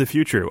here from the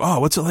future. Oh,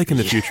 what's it like in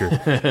the future?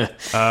 You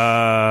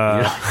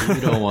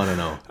don't want to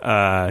know.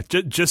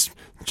 Just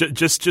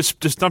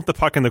dump the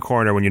puck in the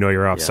corner when you know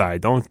you're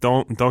offside. Yeah.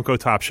 Don't go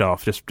top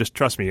shelf. Just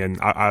trust me. And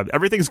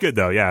everything's good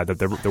though. Yeah,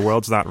 the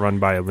world's not run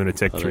by a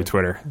lunatic through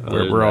Twitter.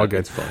 We're all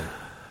good. It's fine.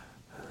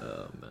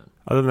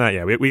 Other than that,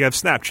 yeah, we have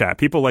Snapchat.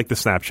 People like the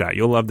Snapchat.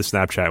 You'll love the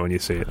Snapchat when you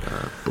see it.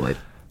 Boy.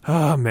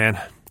 Oh man.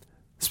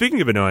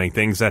 Speaking of annoying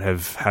things that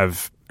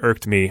have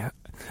irked me.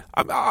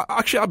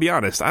 Actually, I'll be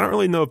honest. I don't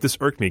really know if this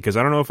irked me because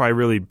I don't know if I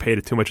really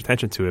paid too much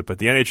attention to it. But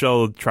the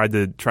NHL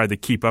tried to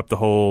keep up the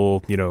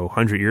whole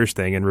 100 years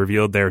thing and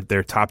revealed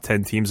their top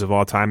 10 teams of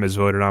all time as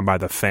voted on by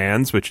the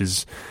fans, which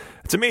is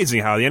it's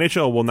amazing how the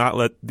NHL will not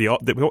let they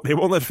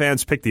won't let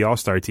fans pick the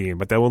All-Star team,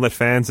 but they will let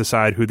fans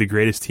decide who the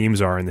greatest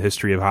teams are in the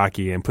history of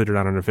hockey and put it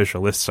on an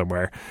official list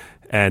somewhere.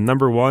 And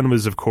number one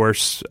was, of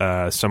course,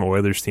 some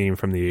Oilers team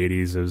from the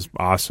 80s. It was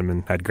awesome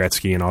and had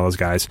Gretzky and all those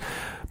guys.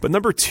 But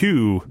number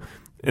two.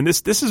 And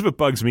this is what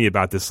bugs me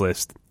about this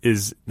list,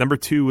 is number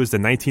 2 was the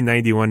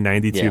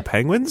 1991-92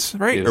 Penguins,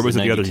 right? Or was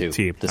it the other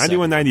team?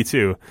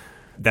 91-92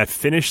 that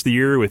finished the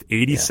year with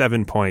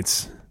 87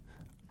 points.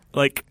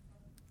 Like,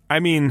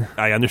 I mean,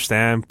 I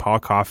understand Paul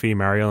Coffey,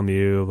 Mario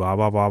Lemieux, blah,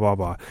 blah, blah, blah,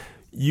 blah.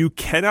 You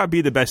cannot be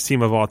the best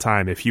team of all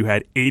time if you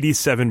had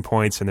 87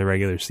 points in the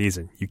regular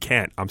season. You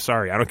can't. I'm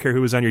sorry. I don't care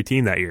who was on your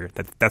team that year.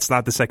 That's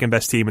not the second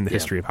best team in the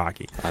history of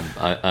hockey.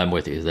 I'm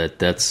with you.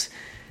 That's...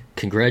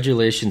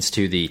 Congratulations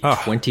to the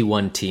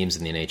 21 teams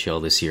in the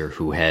NHL this year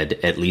who had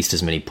at least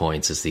as many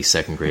points as the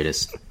second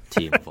greatest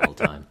team of all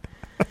time.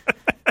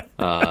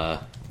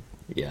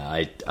 You're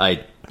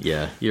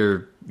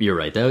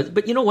right.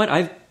 But you know what?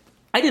 I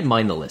didn't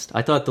mind the list.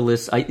 I thought the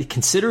list,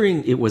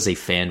 considering it was a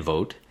fan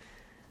vote,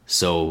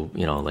 so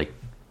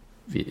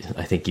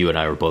I think you and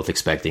I were both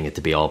expecting it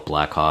to be all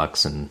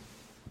Blackhawks and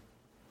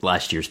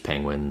last year's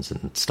Penguins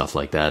and stuff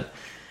like that.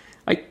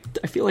 I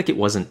feel like it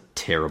wasn't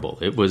terrible.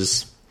 It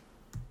was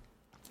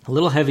a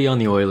little heavy on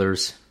the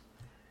Oilers,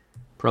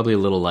 probably a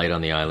little light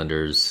on the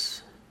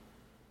Islanders.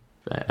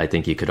 I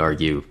think you could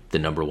argue the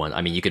number one.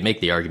 I mean, you could make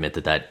the argument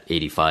that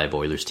 85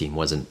 Oilers team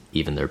wasn't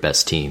even their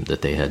best team,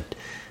 that they had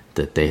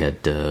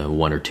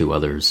one or two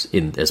others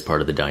as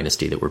part of the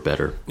dynasty that were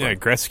better. Yeah,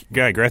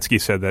 Gretzky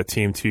said that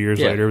team 2 years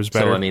later was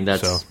better. So, I mean,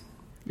 that's...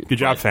 good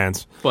job,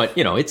 fans. But,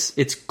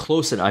 it's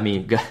close. I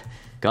mean,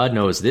 God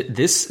knows,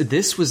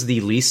 this was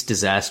the least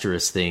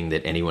disastrous thing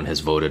that anyone has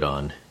voted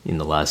on in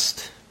the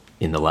last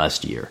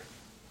year.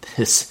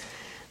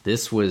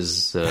 This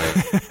was.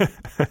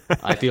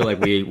 I feel like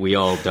we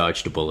all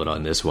dodged a bullet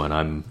on this one.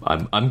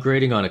 I'm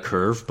grading on a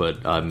curve,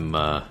 but I'm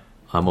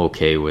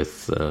okay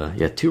with.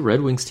 2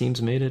 Red Wings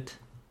teams made it,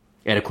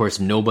 and of course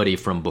nobody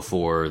from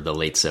before the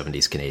late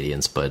 '70s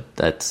Canadians. But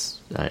that's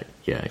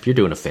if you're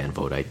doing a fan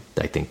vote, I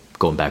think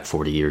going back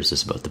 40 years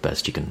is about the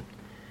best you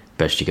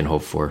can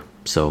hope for.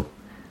 So.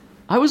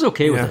 I was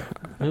okay with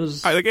it. It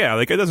was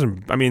it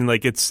doesn't. I mean,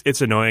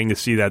 it's annoying to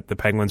see that the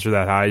Penguins are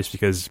that high, just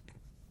because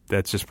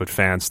that's just what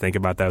fans think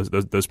about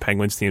those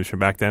Penguins teams from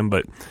back then.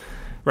 But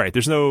right,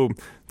 there's no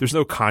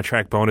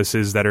contract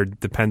bonuses that are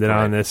dependent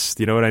on this.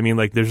 You know what I mean?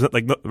 Like there's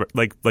like the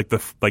Mike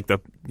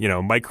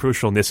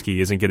Krushelnyski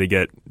isn't going to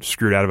get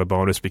screwed out of a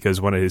bonus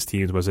because one of his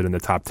teams wasn't in the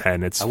top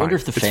 10. I wonder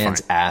if the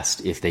fans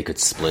asked if they could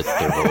split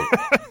their vote.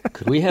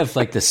 Could we have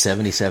like the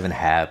 77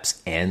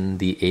 Habs and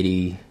the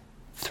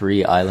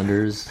 83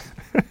 Islanders?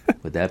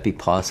 Would that be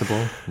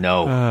possible?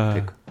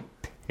 No.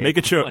 Make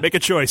a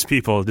choice,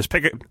 people. Just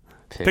pick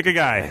a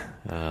guy.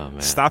 Oh, man.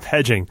 Stop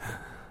hedging.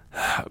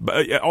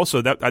 But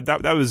also, that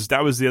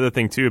was the other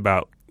thing too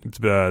about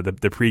the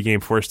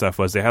pregame for stuff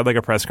was they had like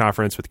a press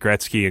conference with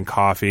Gretzky and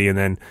coffee, and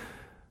then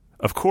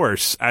of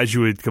course, as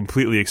you would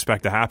completely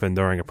expect to happen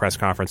during a press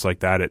conference like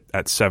that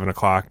at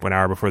 7:00, 1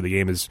 hour before the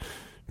game, is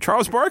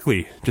Charles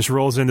Barkley just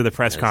rolls into the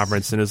press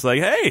conference and is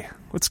like, "Hey,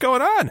 what's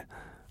going on?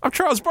 I'm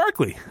Charles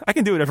Barkley. I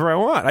can do whatever I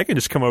want. I can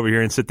just come over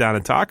here and sit down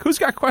and talk. Who's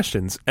got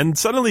questions?" And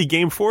suddenly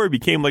Game 4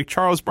 became like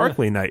Charles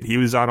Barkley night. He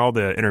was on all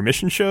the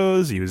intermission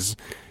shows. He was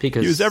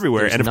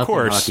everywhere. And of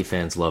course, hockey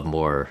fans love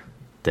more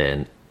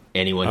than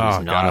anyone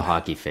who's not a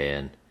hockey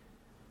fan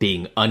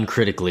being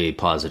uncritically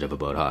positive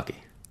about hockey.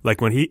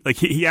 Like when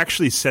he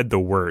actually said the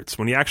words.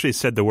 When he actually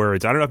said the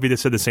words, I don't know if he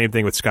just said the same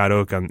thing with Scott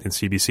Oak in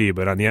CBC,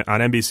 but on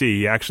NBC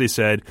he actually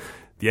said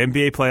the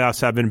NBA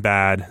playoffs have been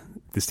bad.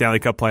 The Stanley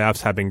Cup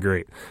playoffs have been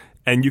great.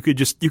 And you could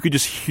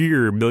just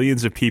hear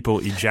millions of people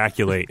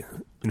ejaculate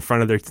in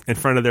front of their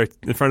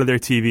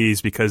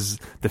TVs because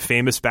the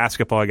famous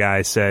basketball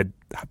guy said,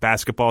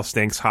 "Basketball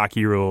stinks,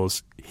 hockey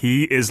rules."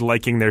 He is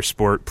liking their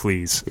sport,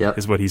 please. Yep.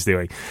 Is what he's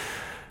doing.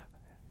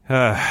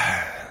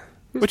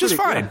 Which is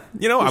fine.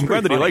 I'm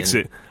glad that he likes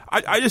it.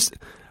 I just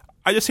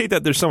hate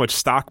that there's so much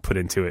stock put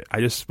into it.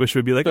 I just wish it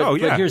would be like, but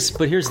here's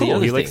cool. the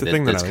other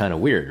thing that's kind of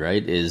weird,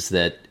 right? Is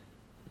that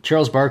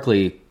Charles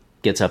Barkley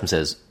gets up and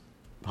says,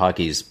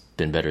 "Hockey's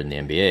been better than the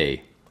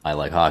NBA. I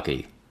like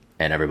hockey."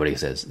 And everybody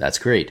says, "That's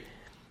great."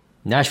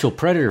 Nashville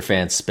Predator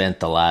fans spent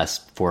the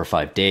last 4 or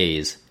 5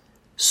 days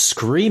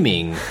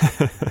screaming,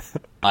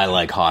 "I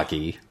like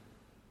hockey,"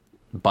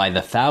 by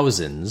the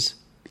thousands,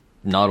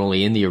 not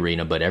only in the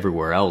arena, but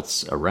everywhere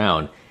else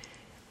around.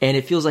 And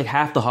it feels like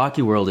half the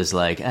hockey world is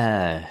like,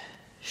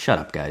 shut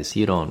up, guys.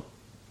 You don't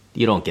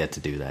get to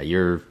do that.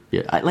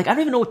 I don't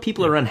even know what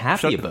people are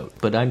unhappy about,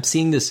 but I'm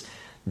seeing this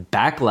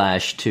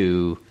backlash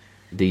to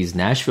these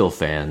Nashville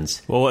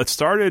fans. Well, it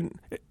started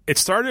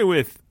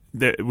with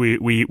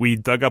we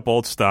dug up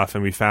old stuff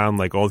and we found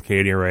like old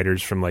Canadian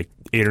writers from like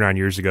 8 or 9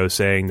 years ago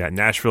saying that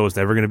Nashville is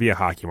never going to be a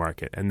hockey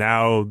market. And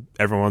now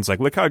everyone's like,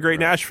 look how great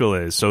Nashville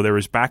is. So there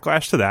was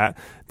backlash to that.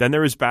 Then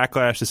there was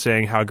backlash to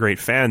saying how great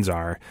fans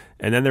are.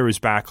 And then there was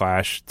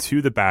backlash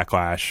to the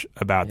backlash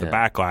about the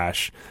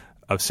backlash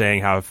of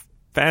saying how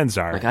fans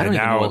are. Like, I don't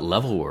even know what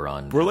level we're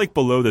on. We're like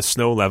below the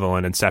snow level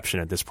in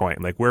Inception at this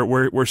point. Like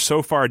we're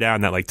so far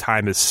down that like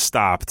time has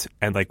stopped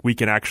and like we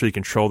can actually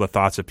control the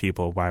thoughts of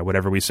people by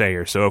whatever we say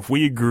here. So if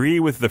we agree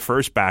with the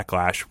first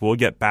backlash, we'll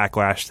get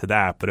backlash to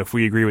that. But if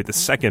we agree with the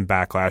second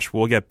backlash,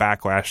 we'll get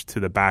backlash to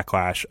the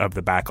backlash of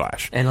the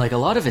backlash. And like a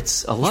lot of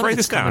it's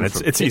coming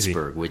from it's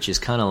Pittsburgh, easy. Which is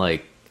kind of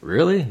like,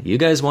 really? You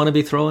guys want to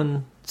be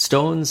throwing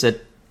stones at?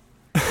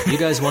 You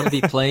guys want to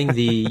be playing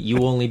the "you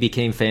only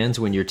became fans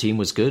when your team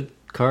was good"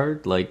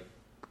 card? Like,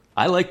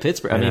 I like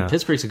Pittsburgh. I mean,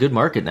 Pittsburgh's a good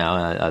market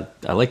now.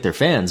 I like their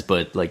fans,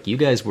 but like, you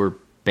guys were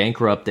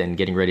bankrupt and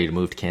getting ready to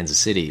move to Kansas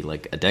City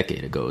like a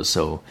decade ago.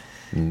 So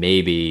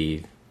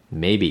maybe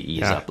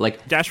ease up.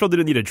 Like, Nashville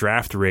didn't need a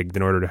draft rigged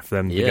in order for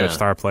them to get a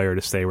star player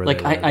to stay where like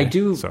they were. I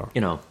do. So.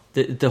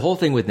 The whole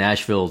thing with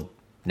Nashville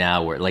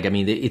now, where like, I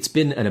mean, it's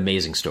been an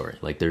amazing story.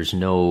 Like, there's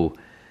no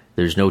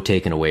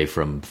taking away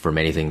from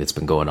anything that's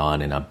been going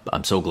on, and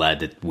I'm so glad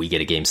that we get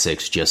a Game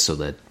 6 just so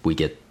that we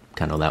get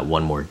kind of that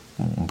one more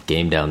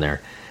game down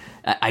there.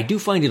 I do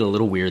find it a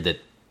little weird that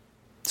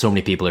so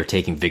many people are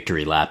taking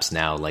victory laps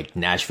now. Like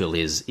Nashville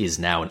is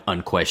now an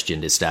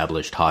unquestioned,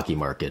 established hockey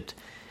market.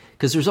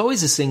 Because there's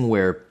always this thing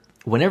where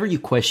whenever you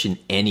question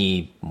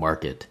any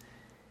market,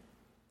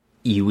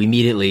 you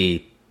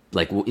immediately,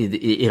 like,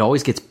 it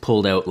always gets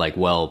pulled out like,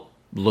 well,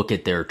 look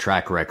at their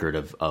track record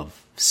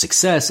of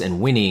success and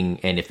winning,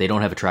 and if they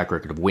don't have a track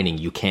record of winning,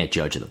 you can't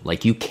judge them.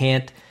 Like, you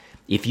can't,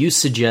 if you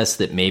suggest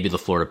that maybe the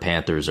Florida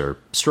Panthers are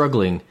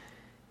struggling,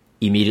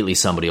 immediately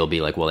somebody will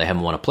be like, well, they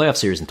haven't won a playoff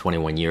series in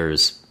 21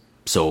 years,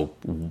 so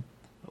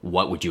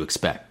what would you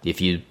expect? If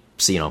you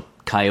see,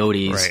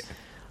 Coyotes,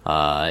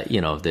 right.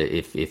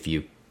 If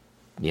you,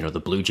 the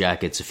Blue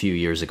Jackets a few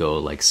years ago,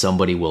 like,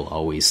 somebody will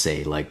always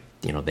say, like,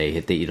 they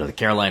hit the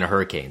Carolina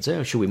Hurricanes.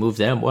 Oh, should we move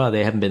them? Well,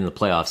 they haven't been in the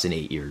playoffs in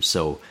 8 years,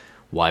 so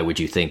why would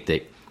you think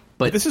that?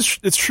 But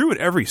it's true in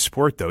every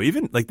sport, though.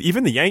 Even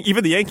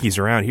the Yankees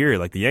around here,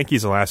 like the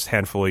Yankees, the last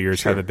handful of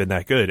years haven't been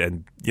that good,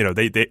 and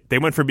they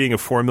went from being a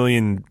 4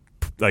 million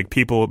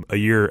people a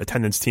year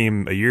attendance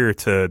team a year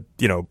to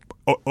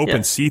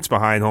open seats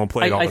behind home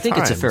plate all the time. I think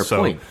it's a fair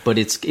point, but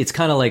it's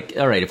kind of like,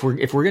 all right, if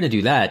we're going to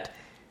do that,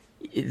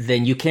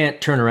 then you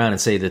can't turn around and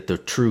say that the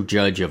true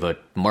judge of a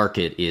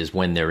market is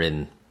when they're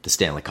in the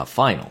Stanley Cup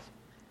final.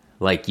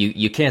 Like,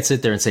 you can't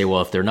sit there and say,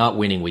 well, if they're not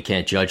winning, we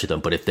can't judge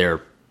them. But if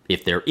they're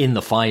in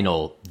the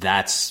final,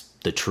 that's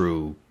the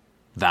true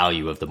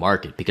value of the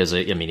market. Because,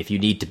 I mean, if you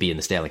need to be in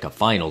the Stanley Cup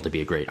final to be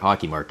a great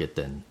hockey market,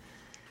 then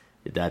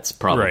that's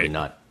probably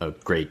not a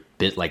great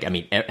bit. Like, I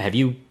mean, have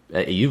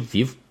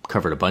you've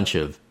covered a bunch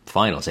of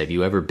finals. Have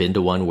you ever been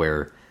to one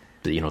where,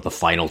 the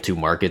final two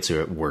markets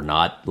were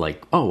not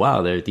like, oh,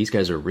 wow, these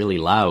guys are really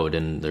loud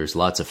and there's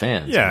lots of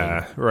fans?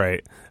 Yeah,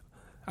 right.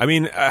 I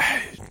mean,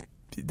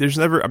 there's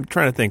never. I'm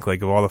trying to think,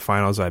 like, of all the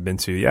finals I've been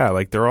to. Yeah,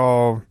 like they're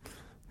all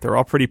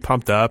pretty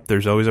pumped up.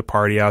 There's always a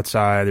party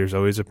outside. There's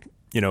always a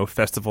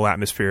festival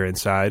atmosphere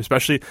inside.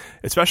 Especially.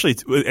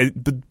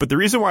 But the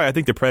reason why I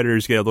think the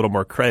Predators get a little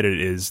more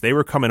credit is they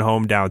were coming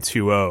home down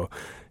 2-0.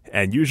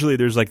 And usually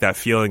there's like that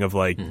feeling of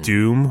like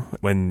doom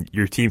when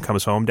your team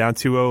comes home down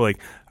 2-0. Like,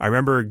 I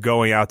remember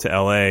going out to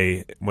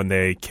LA when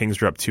the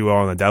Kings were up 2-0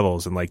 on the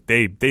Devils, and like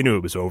they knew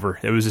it was over.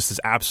 It was just this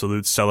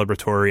absolute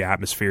celebratory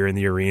atmosphere in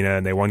the arena,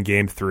 and they won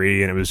Game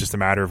 3, and it was just a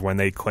matter of when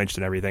they clinched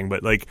and everything.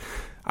 But like,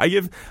 I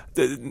give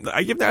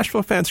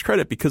Nashville fans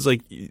credit because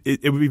like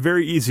it would be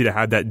very easy to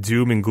have that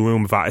doom and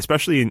gloom vibe,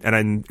 especially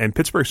and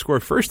Pittsburgh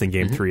scored first in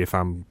Game 3 if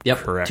I'm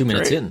correct. 2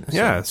 minutes in. So.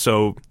 Yeah,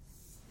 so.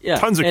 Yeah,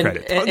 tons of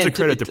credit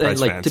to Preds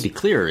fans. To be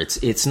clear,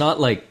 it's not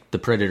like the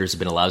Predators have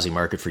been a lousy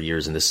market for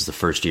years, and this is the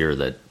first year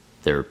that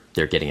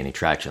they're getting any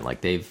traction.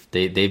 Like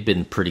they've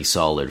been pretty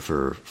solid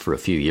for a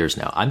few years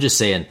now. I'm just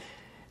saying,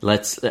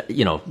 let's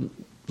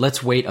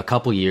wait a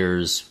couple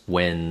years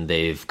when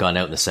they've gone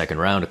out in the second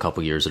round a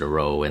couple years in a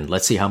row, and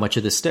let's see how much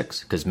of this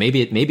sticks. Because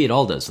maybe it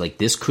all does. Like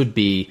this could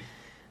be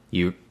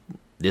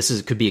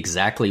could be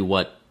exactly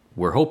what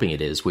we're hoping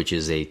it is, which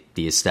is the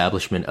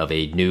establishment of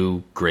a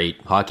new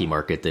great hockey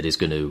market that is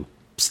going to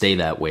stay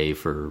that way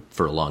for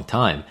a long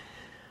time.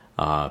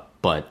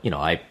 But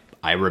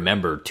I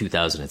remember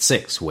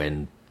 2006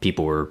 when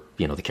people were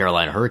the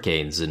Carolina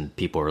Hurricanes, and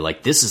people were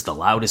like, "This is the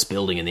loudest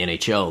building in the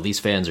NHL. These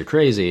fans are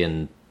crazy,"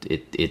 and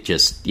it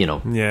just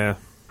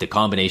the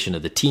combination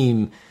of the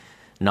team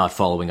not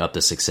following up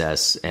the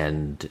success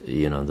and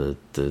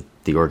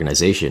the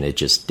organization, it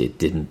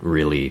didn't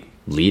really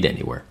lead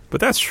anywhere. But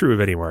that's true of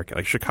any market,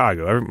 like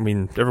Chicago. I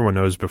mean, everyone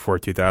knows before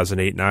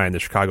 2008-9, the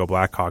Chicago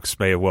Blackhawks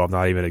may have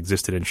not even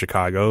existed in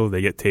Chicago.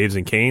 They get Taves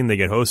and Kane, they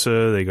get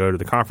Hossa, they go to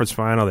the conference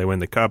final, they win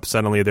the cup,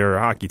 suddenly they're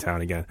a hockey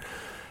town again.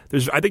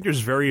 I think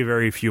there's very,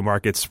 very few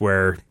markets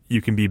where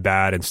you can be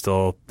bad and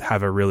still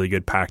have a really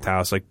good packed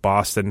house, like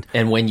Boston.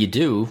 And when you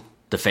do,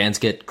 the fans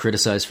get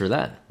criticized for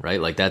that,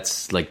 right? Like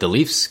that's like the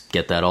Leafs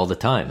get that all the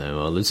time.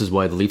 Well, this is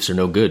why the Leafs are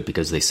no good,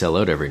 because they sell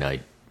out every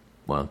night.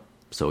 Well,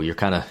 so you're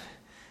kind of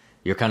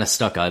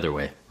stuck either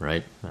way,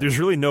 right? There's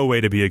really no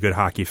way to be a good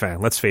hockey fan.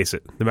 Let's face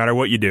it. No matter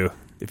what you do,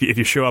 if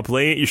you show up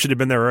late, you should have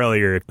been there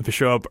earlier. If you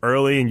show up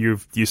early and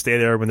you stay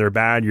there when they're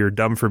bad, you're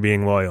dumb for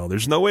being loyal.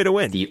 There's no way to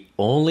win. The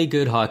only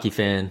good hockey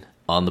fan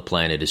on the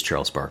planet is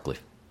Charles Barkley.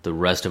 The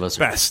rest of us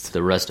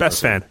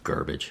are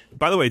garbage.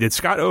 By the way, did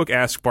Scott Oak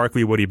ask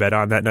Barkley what he bet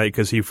on that night?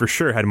 Because he for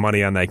sure had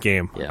money on that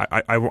game. Yeah.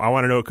 I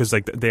want to know, because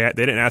like they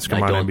didn't ask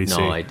him on NBC.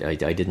 No, I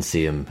didn't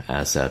see him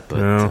ask that,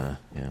 but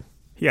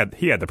yeah.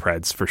 He had the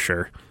Preds for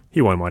sure.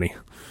 He won money.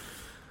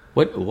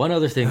 One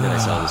other thing that I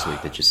saw this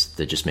week that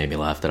just made me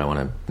laugh that I want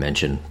to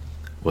mention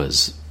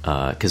was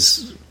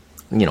because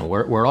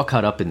we're all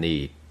caught up in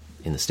the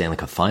Stanley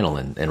Cup final,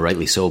 and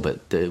rightly so,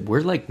 but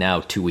we're like now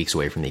 2 weeks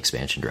away from the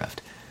expansion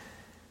draft.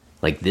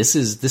 Like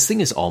this thing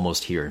is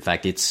almost here. In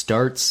fact,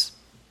 expansion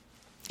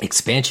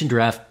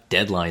draft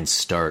deadlines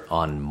start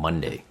on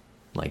Monday.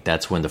 Like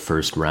that's when the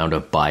first round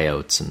of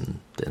buyouts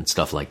and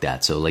stuff like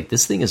that. So like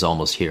this thing is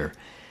almost here.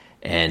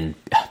 And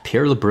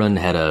Pierre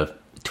LeBrun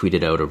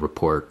tweeted out a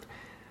report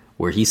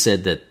where he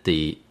said that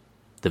the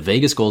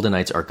Vegas Golden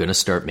Knights are going to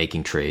start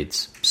making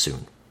trades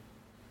soon,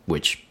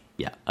 which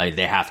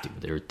they have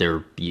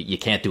to. You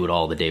can't do it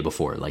all the day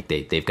before. Like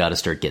they've got to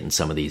start getting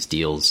some of these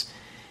deals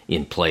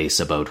in place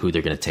about who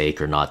they're going to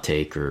take or not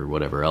take or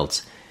whatever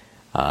else.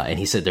 And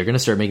he said they're going to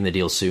start making the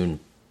deals soon.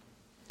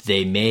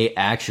 They may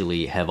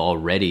actually have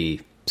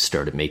already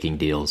started making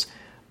deals,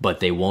 but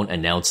they won't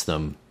announce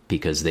them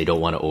because they don't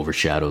want to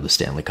overshadow the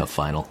Stanley Cup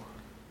final.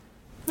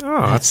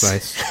 Oh, that's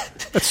nice.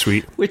 That's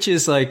sweet. Which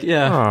is like,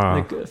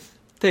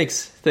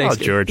 thanks. Oh,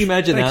 George.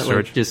 Imagine Thanks, that,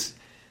 George. like, just,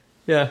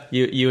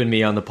 you and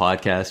me on the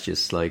podcast,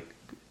 just like,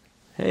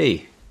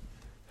 hey,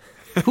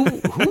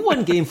 who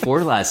won Game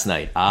 4 last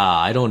night?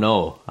 I don't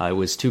know. I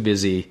was too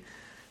busy.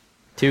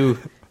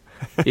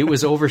 It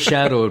was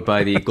overshadowed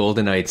by the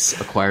Golden Knights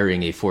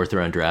acquiring a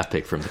 4th-round draft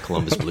pick from the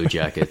Columbus Blue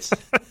Jackets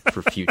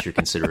for future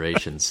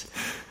considerations.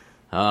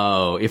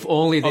 Oh, if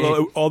only they...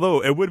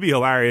 Although it would be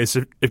hilarious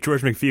if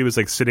George McPhee was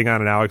like sitting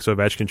on an Alex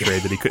Ovechkin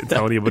trade that he couldn't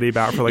tell anybody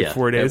about for like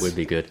 4 days. That would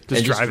be good.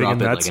 Just driving drop him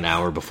nuts. like an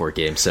hour before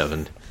Game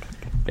 7.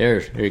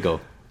 There you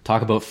go.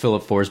 Talk about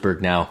Philip Forsberg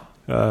now.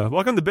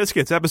 Welcome to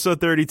Biscuits, episode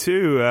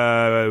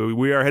 32.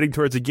 We are heading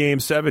towards a Game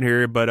 7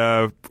 here, but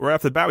right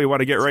off the bat, we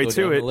want to get right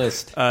to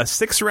it.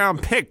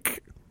 Sixth-round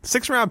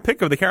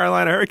pick of the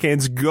Carolina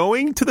Hurricanes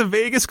going to the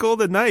Vegas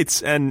Golden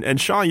Knights. And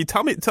Sean, you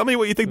tell me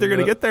what you think they're going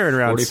to get there in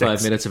round 45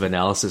 6. minutes of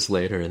analysis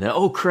later, and then,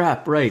 oh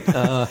crap, right.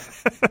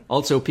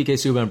 Also, PK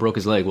Subban broke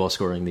his leg while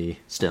scoring the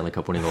Stanley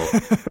Cup winning goal.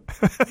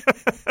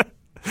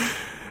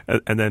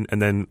 And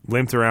then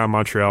limped around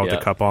Montreal with the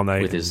cup all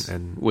night with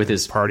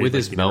his party with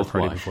his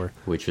mouthwash,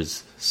 which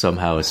was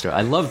somehow a story.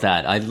 I love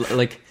that. I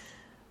like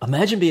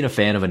imagine being a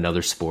fan of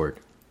another sport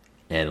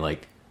and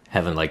like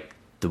having like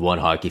the one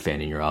hockey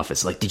fan in your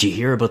office. Like, did you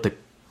hear about the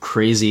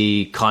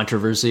crazy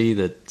controversy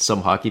that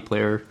some hockey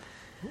player?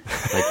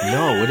 Like,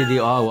 no. What did he?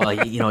 Oh, well,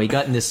 he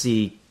got in this.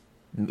 He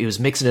was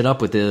mixing it up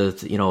with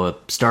a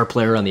star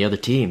player on the other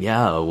team.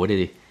 Yeah. What did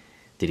he?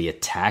 Did he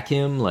attack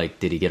him? Like,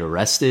 did he get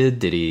arrested?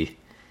 Did he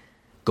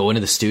go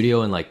into the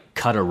studio and like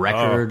cut a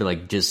record,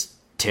 like just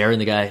tearing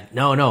the guy?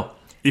 No.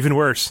 Even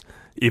worse.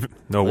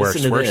 Worse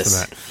than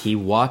that. He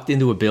walked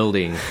into a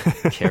building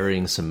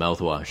carrying some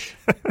mouthwash.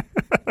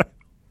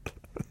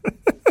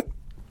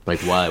 Like,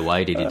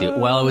 why did he do it?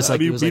 Well, it was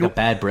like a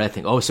bad breath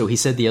thing. Oh, so he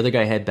said the other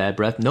guy had bad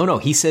breath? No,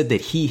 he said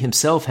that he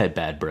himself had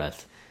bad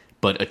breath,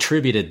 but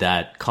attributed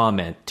that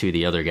comment to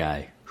the other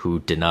guy who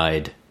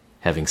denied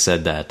having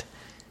said that.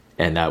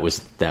 And that was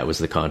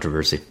the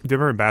controversy. Do you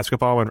remember in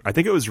basketball when I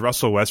think it was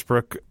Russell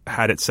Westbrook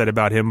had it said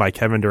about him by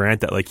Kevin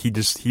Durant that like he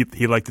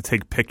liked to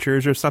take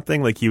pictures or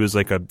something, like he was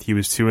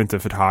too into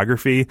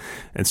photography,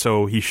 and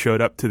so he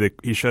showed up to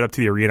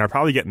the arena. I'm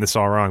probably getting this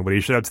all wrong, but he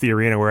showed up to the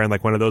arena wearing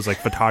like one of those like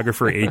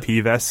photographer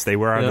AP vests they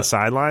wear on the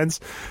sidelines.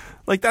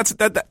 Like that's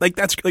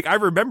I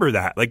remember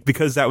that, like,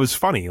 because that was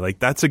funny. Like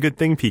that's a good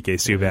thing PK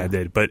Subban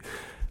did. But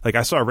like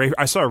I saw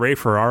Ray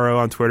Ferraro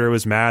on Twitter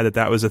was mad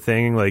that was a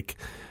thing. Like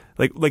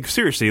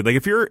seriously, like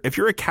if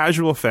you're a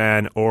casual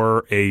fan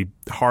or a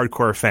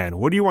hardcore fan,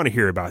 what do you want to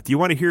hear about? Do you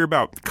want to hear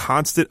about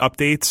constant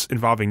updates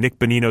involving Nick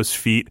Bonino's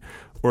feet,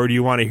 or do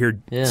you want to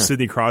hear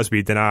Sidney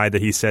Crosby deny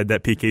that he said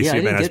that PK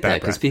Subban has bad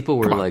breath? Because people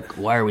were like,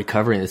 "Why are we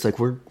covering it?" It's like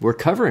we're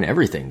covering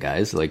everything,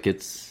 guys. Like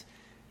it's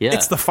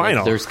the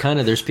final.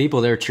 Like, there's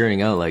people there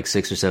churning out like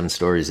 6 or 7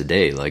 stories a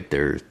day. Like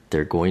they're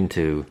going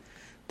to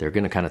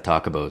kind of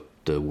talk about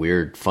the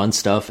weird fun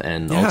stuff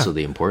and also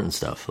the important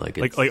stuff. Like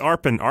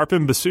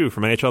Arpin Basu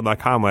from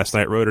NHL.com last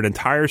night wrote an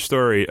entire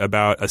story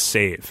about a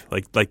save.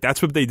 Like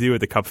that's what they do at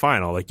the Cup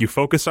final. Like you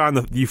focus on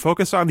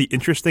the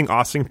interesting,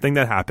 awesome thing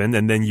that happened,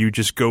 and then you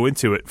just go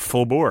into it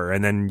full bore.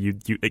 And then you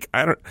like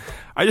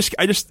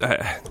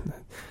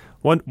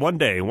one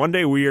day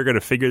we are going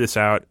to figure this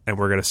out, and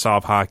we're going to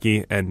solve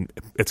hockey, and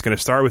it's going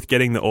to start with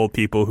getting the old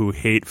people who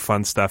hate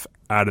fun stuff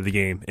out of the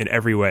game in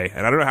every way.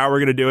 And I don't know how we're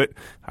going to do it.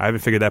 I haven't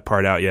figured that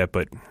part out yet,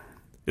 but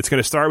it's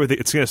going to start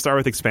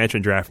with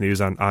expansion draft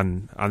news on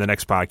the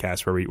next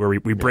podcast where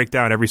we break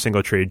down every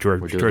single trade George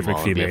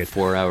McPhee made. A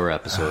 4-hour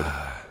episode.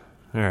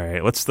 All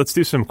right, let's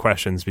do some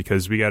questions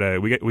because we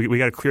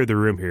gotta clear the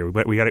room here.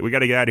 We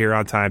gotta get out of here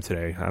on time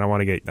today. I don't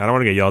want to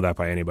get yelled at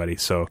by anybody.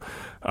 So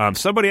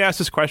somebody asked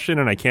this question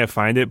and I can't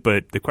find it,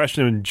 but the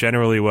question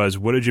generally was,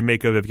 what did you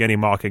make of Evgeny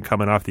Malkin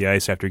coming off the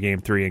ice after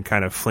Game 3 and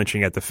kind of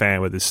flinching at the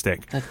fan with his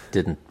stick?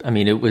 It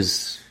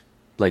was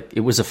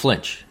a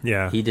flinch.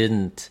 Yeah,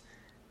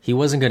 he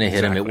wasn't going to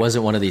hit him. It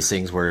wasn't one of these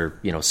things where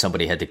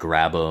somebody had to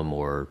grab him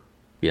or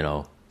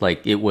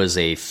like it was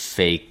a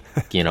fake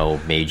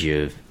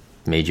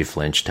made you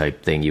flinch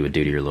type thing you would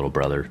do to your little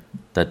brother.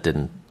 That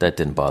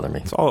didn't bother me.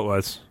 That's all it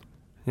was.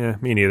 Yeah,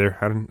 me neither.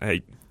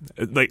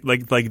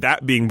 Like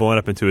that being blown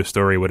up into a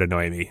story would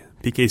annoy me.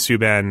 PK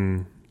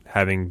Subban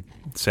having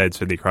said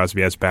Sidney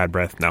Crosby has bad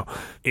breath. Now,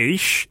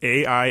 Aish,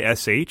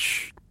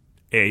 A-I-S-H,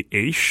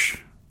 Aish,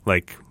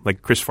 like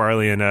Chris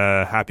Farley and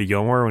Happy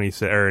Gilmore when he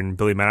said, or in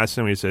Billy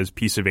Madison when he says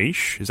piece of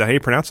Aish. Is that how you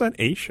pronounce that?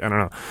 Aish? I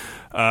don't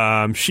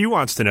know. She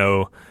wants to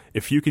know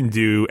if you can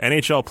do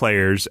NHL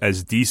players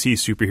as DC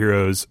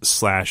superheroes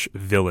 /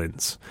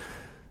 villains.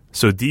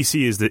 So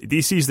DC is the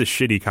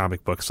shitty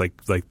comic books like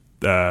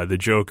the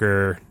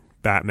Joker,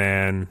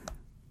 Batman,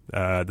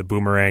 the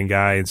Boomerang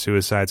guy in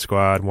Suicide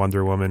Squad,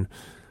 Wonder Woman.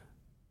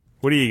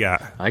 What do you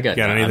got? I got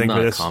anything I'm not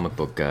for a this? comic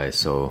book guy,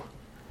 so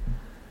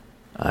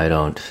I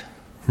don't.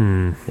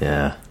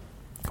 Yeah.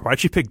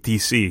 Why'd you pick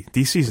DC?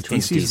 DC's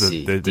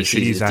DC? the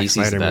shitty Zack DC's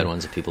Snyder the bad movie.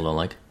 ones that people don't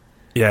like.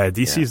 Yeah,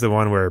 DC's the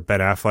one where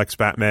Ben Affleck's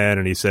Batman,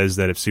 and he says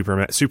that if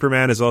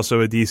Superman is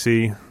also a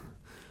DC.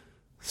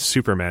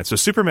 Superman. So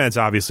Superman's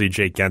obviously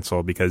Jake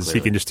Gensel because he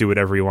can just do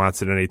whatever he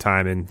wants at any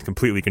time and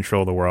completely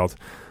control the world.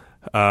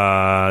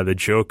 The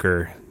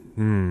Joker.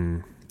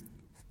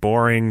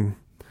 Boring.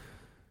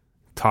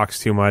 Talks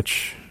too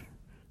much.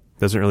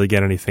 Doesn't really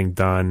get anything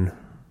done.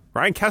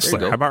 Ryan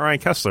Kessler. How about Ryan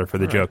Kessler for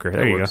the Joker?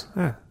 There you go.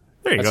 Yeah,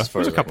 there you go.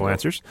 There's a couple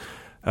answers.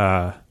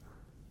 Yeah.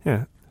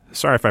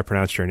 Sorry if I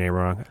pronounced your name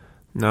wrong.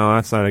 No,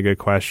 that's not a good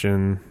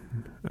question.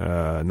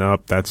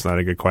 Nope, that's not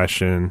a good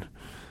question.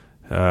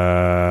 Nope,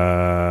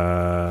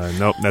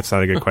 that's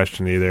not a good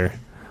question either.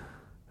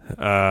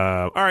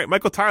 All right,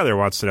 Michael Tyler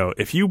wants to know,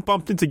 if you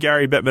bumped into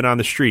Gary Bettman on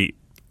the street,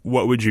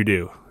 what would you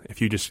do? If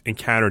you just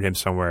encountered him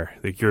somewhere,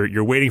 like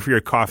you're waiting for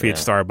your coffee at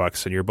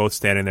Starbucks and you're both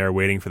standing there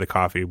waiting for the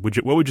coffee, what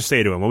would you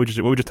say to him? What would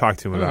you talk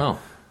to him about? I don't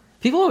know.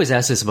 People always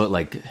ask this about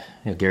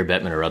Gary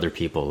Bettman or other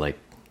people. Like,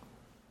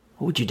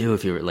 what would you do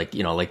if you were like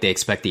they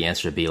expect the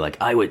answer to be like,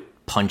 I would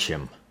punch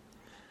him,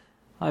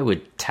 I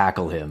would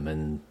tackle him,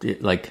 and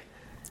I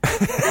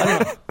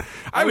don't know.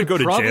 I would go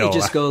to probably jail.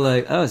 Just go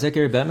like, oh, is that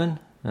Gary Bettman?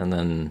 And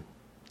then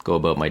go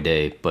about my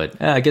day.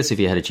 But I guess if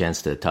you had a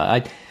chance to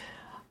talk,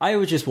 I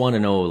would just want to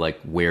know like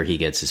where he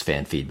gets his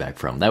fan feedback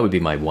from. That would be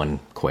my one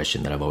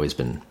question that I've always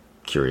been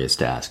curious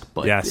to ask.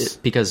 But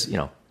because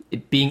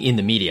being in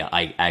the media,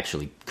 I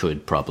actually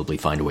could probably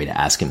find a way to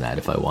ask him that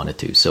if I wanted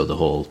to. So the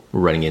whole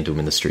running into him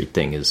in the street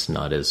thing is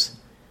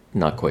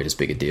not quite as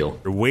big a deal.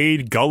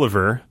 Wade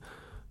Gulliver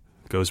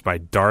goes by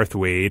Darth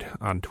Wade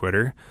on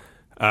Twitter.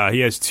 He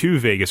has two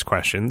Vegas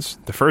questions.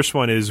 The first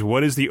one is,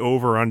 what is the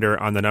over-under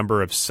on the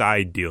number of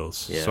side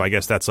deals? Yeah. So I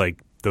guess that's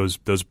like those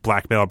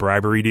blackmail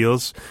bribery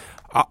deals.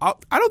 I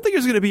don't think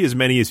there's going to be as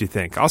many as you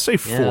think. I'll say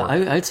 4.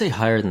 Yeah, I'd say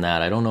higher than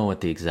that. I don't know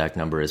what the exact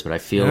number is, but I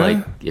feel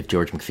like if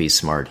George McPhee's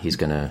smart, he's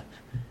gonna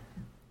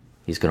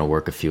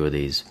work a few of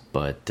these.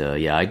 But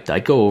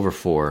I'd go over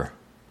 4,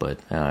 but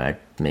I'd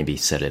maybe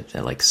set it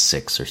at like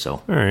 6 or so.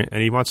 All right,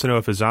 and he wants to know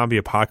if a zombie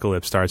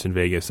apocalypse starts in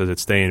Vegas, does it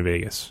stay in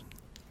Vegas?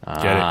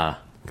 Get it?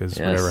 Because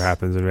whatever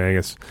happens in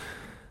Vegas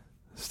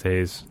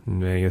stays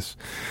in Vegas.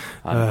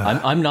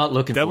 I'm not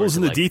looking. Devil's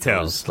in the like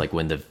details. Like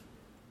when the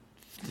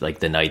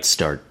Knights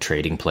start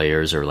trading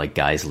players or like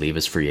guys leave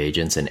as free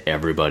agents, and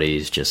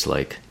everybody's just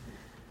like,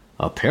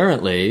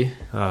 apparently,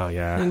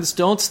 things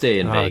don't stay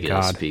in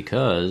Vegas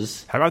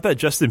because. How about that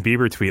Justin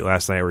Bieber tweet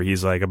last night where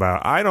he's like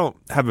about, I don't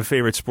have a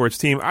favorite sports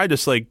team. I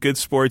just like good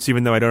sports,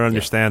 even though I don't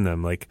understand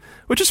them. Like,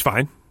 which is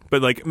fine,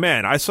 but like,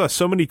 man, I saw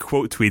so many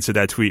quote tweets of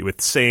that tweet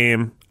with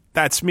same.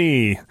 That's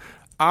me.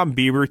 I'm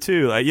Bieber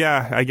too. Like,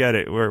 yeah, I get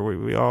it.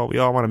 We all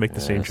want to make the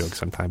same joke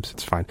sometimes.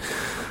 It's fine.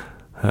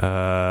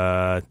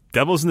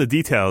 Devils in the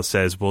Details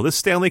says, will this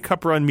Stanley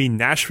Cup run mean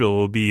Nashville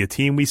will be a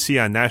team we see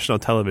on national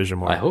television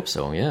more? I hope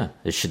so, yeah.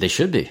 They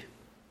should be.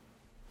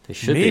 They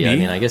should Maybe. be. I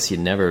mean, I guess you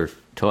never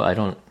I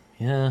don't,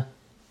 yeah.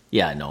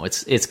 Yeah, no,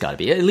 it's got to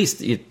be. At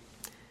least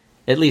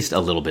a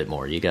little bit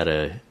more. You got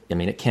to, I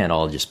mean, it can't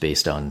all just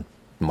based on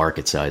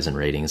market size and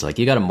ratings. Like,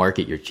 you got to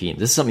market your team.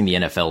 This is something the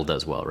NFL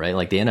does well, right?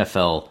 Like, the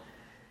NFL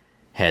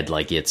had,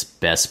 like, its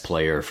best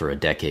player for a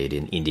decade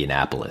in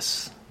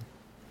Indianapolis.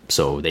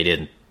 So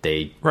they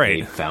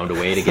found a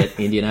way to get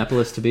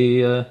Indianapolis to be,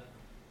 to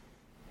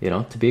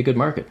be a good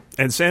market.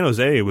 And San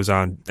Jose was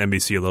on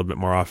NBC a little bit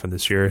more often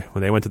this year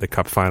when they went to the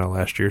Cup final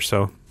last year.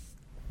 So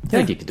I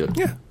think you could do it.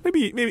 Yeah,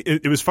 maybe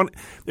it was fun.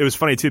 It was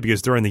funny too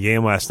because during the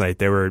game last night,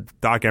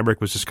 Doc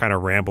Emmerich was just kind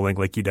of rambling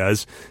like he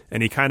does,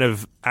 and he kind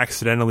of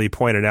accidentally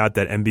pointed out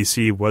that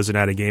NBC wasn't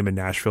at a game in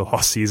Nashville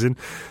all season,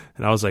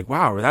 and I was like,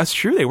 wow, that's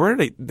true. They weren't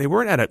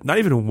at not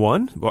even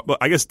one. Well,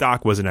 I guess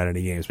Doc wasn't at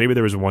any games. Maybe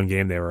there was one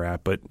game they were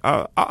at, but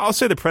I'll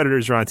say the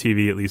Predators are on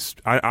TV at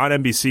least on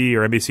NBC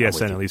or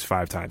NBCSN at least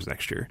 5 times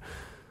next year.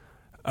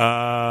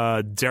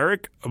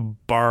 Derek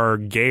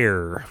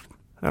Bargair.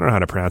 I don't know how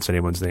to pronounce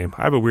anyone's name.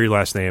 I have a weird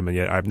last name, and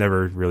yet I've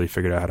never really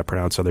figured out how to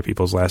pronounce other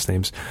people's last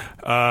names.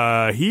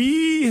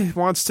 He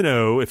wants to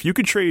know, if you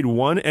could trade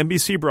one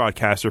NBC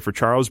broadcaster for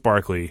Charles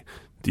Barkley,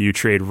 do you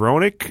trade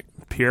Roenick,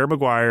 Pierre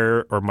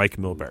Maguire, or Mike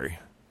Milbury?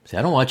 See,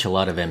 I don't watch a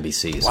lot of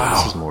NBC, so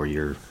this is more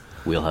your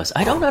wheelhouse.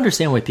 I don't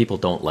understand why people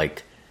don't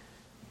like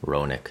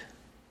Roenick.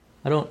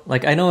 I know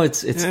it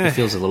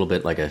feels a little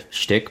bit like a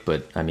shtick,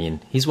 but I mean,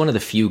 he's one of the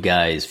few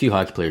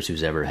hockey players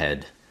who's ever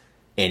had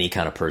any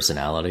kind of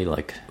personality.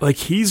 Like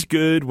he's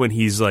good when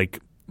he's like,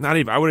 not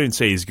even, I wouldn't even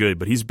say he's good,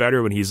 but he's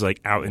better when he's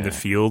like out in the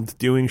field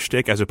doing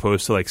shtick as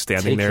opposed to like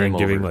standing there and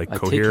giving like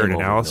coherent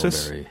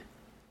analysis.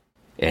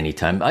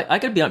 Anytime. I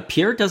gotta be honest,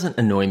 Pierre doesn't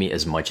annoy me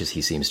as much as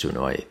he seems to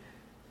annoy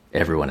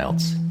everyone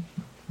else.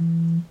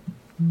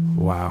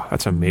 Wow,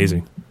 that's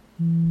amazing.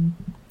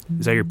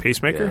 Is that your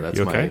pacemaker? Yeah, that's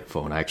you okay? my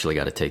phone. I actually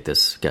got to take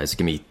this. Guys,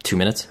 give me 2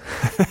 minutes.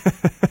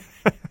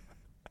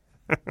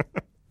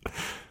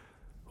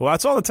 Well,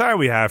 that's all the time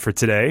we have for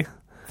today.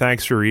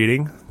 Thanks for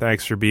reading.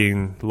 Thanks for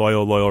being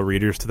loyal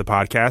readers to the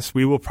podcast.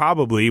 We will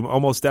probably,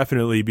 almost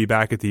definitely, be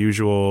back at the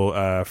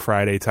usual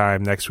Friday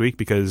time next week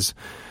because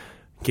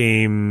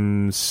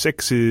Game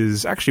 6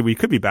 is... Actually, we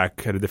could be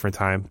back at a different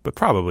time, but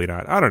probably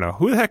not. I don't know.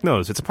 Who the heck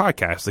knows? It's a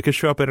podcast. They could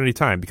show up at any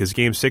time because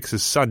Game 6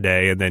 is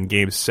Sunday and then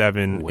Game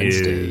 7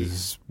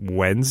 is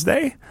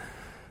Wednesday.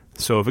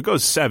 So if it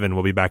goes 7,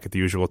 we'll be back at the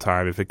usual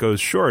time. If it goes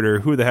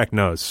shorter, who the heck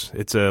knows?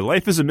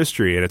 Life is a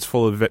mystery, and it's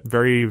full of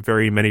very,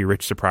 very many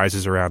rich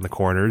surprises around the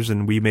corners,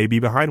 and we may be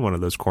behind one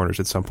of those corners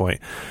at some point.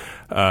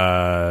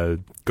 Go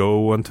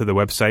onto the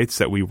websites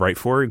that we write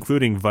for,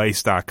 including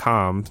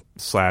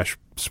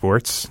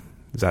vice.com/sports.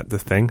 Is that the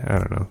thing? I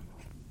don't know.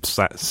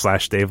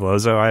 / Dave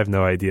Lozo. I have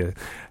no idea.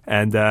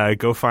 And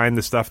go find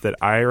the stuff that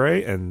I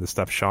write and the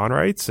stuff Sean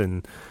writes.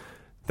 And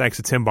thanks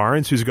to Tim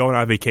Barnes, who's going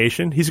on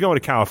vacation. He's going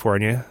to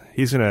California.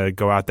 He's going to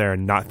go out there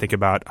and not think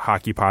about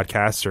hockey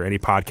podcasts or any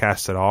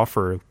podcasts at all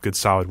for a good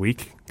solid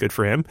week. Good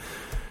for him.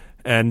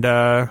 And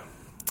how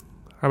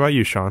about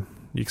you, Sean?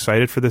 You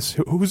excited for this?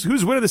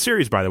 Who's winning the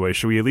series, by the way?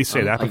 Should we at least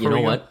say that before you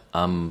know what?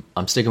 I'm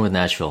sticking with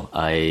Nashville.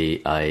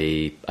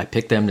 I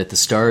picked them at the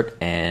start,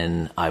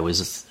 and I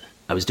was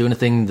doing a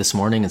thing this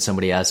morning, and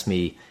somebody asked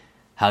me,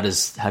 how do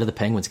the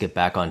Penguins get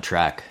back on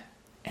track?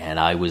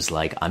 And I was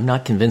like, I'm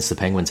not convinced the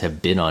Penguins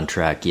have been on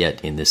track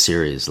yet in this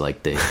series.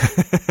 Like I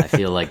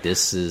feel like this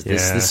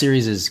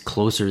series is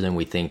closer than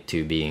we think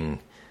to being,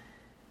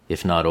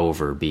 if not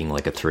over, being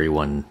like a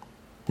 3-1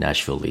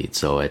 Nashville lead.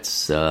 So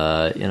it's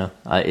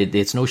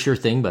it's no sure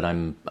thing, but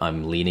I'm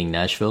leaning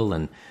Nashville,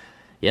 and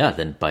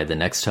then by the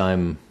next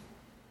time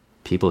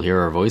people hear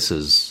our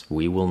voices,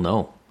 we will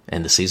know,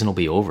 and the season will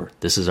be over.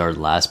 This is our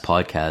last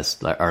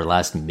podcast, our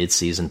last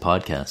mid-season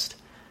podcast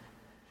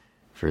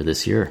for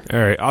this year. All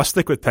right, I'll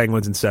stick with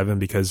Penguins in 7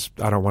 because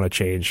I don't want to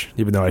change,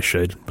 even though I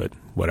should, but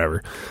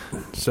whatever.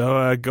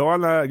 So go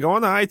on the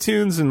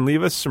iTunes and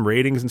leave us some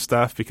ratings and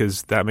stuff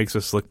because that makes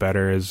us look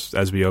better,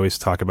 as we always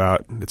talk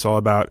about. It's all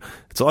about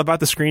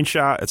the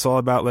screenshot. It's all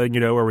about letting you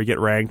know where we get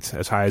ranked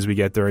as high as we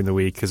get during the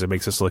week because it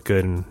makes us look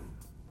good and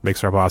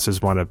makes our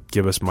bosses want to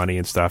give us money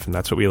and stuff, and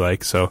that's what we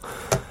like. So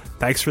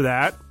thanks for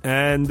that.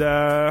 And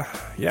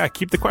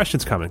keep the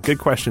questions coming. Good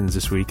questions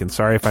this week, and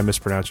sorry if I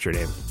mispronounced your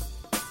name.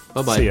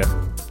 Bye-bye. See ya.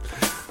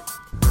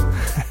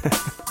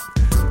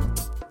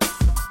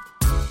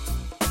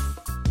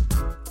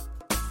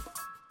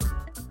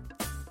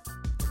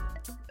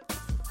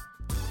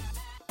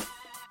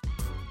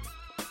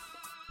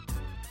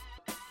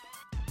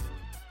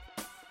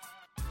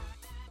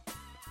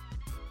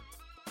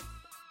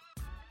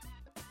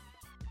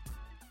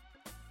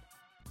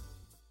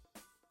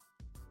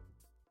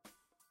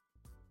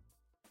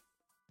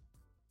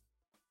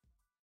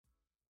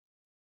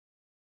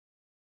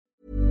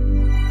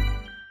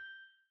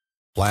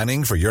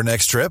 Planning for your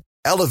next trip?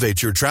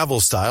 Elevate your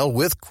travel style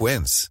with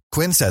Quince.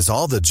 Quince has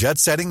all the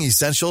jet-setting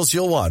essentials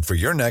you'll want for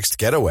your next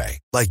getaway,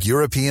 like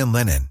European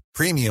linen,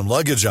 premium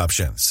luggage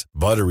options,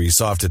 buttery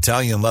soft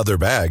Italian leather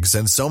bags,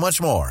 and so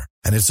much more.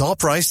 And it's all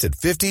priced at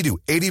 50 to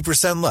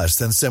 80% less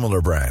than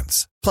similar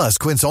brands. Plus,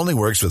 Quince only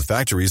works with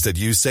factories that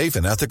use safe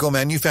and ethical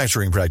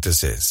manufacturing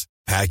practices.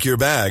 Pack your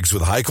bags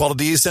with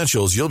high-quality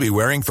essentials you'll be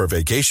wearing for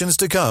vacations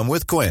to come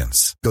with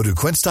Quince. Go to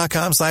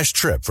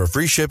quince.com/trip for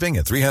free shipping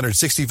and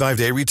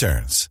 365-day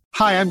returns.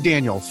 Hi, I'm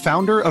Daniel,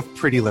 founder of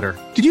Pretty Litter.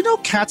 Did you know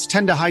cats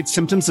tend to hide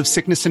symptoms of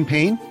sickness and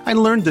pain? I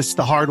learned this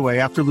the hard way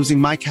after losing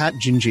my cat,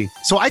 Gingy.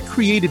 So I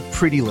created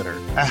Pretty Litter,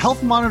 a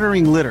health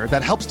monitoring litter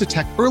that helps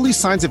detect early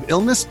signs of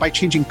illness by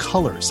changing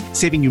colors,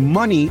 saving you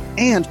money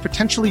and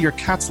potentially your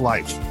cat's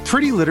life.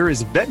 Pretty Litter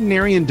is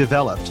veterinarian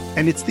developed,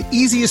 and it's the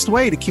easiest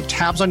way to keep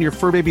tabs on your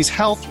fur baby's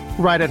health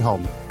right at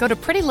home. Go to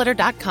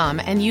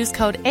prettylitter.com and use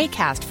code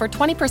ACAST for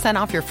 20%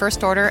 off your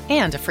first order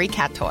and a free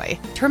cat toy.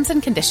 Terms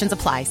and conditions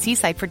apply. See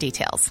site for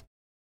details.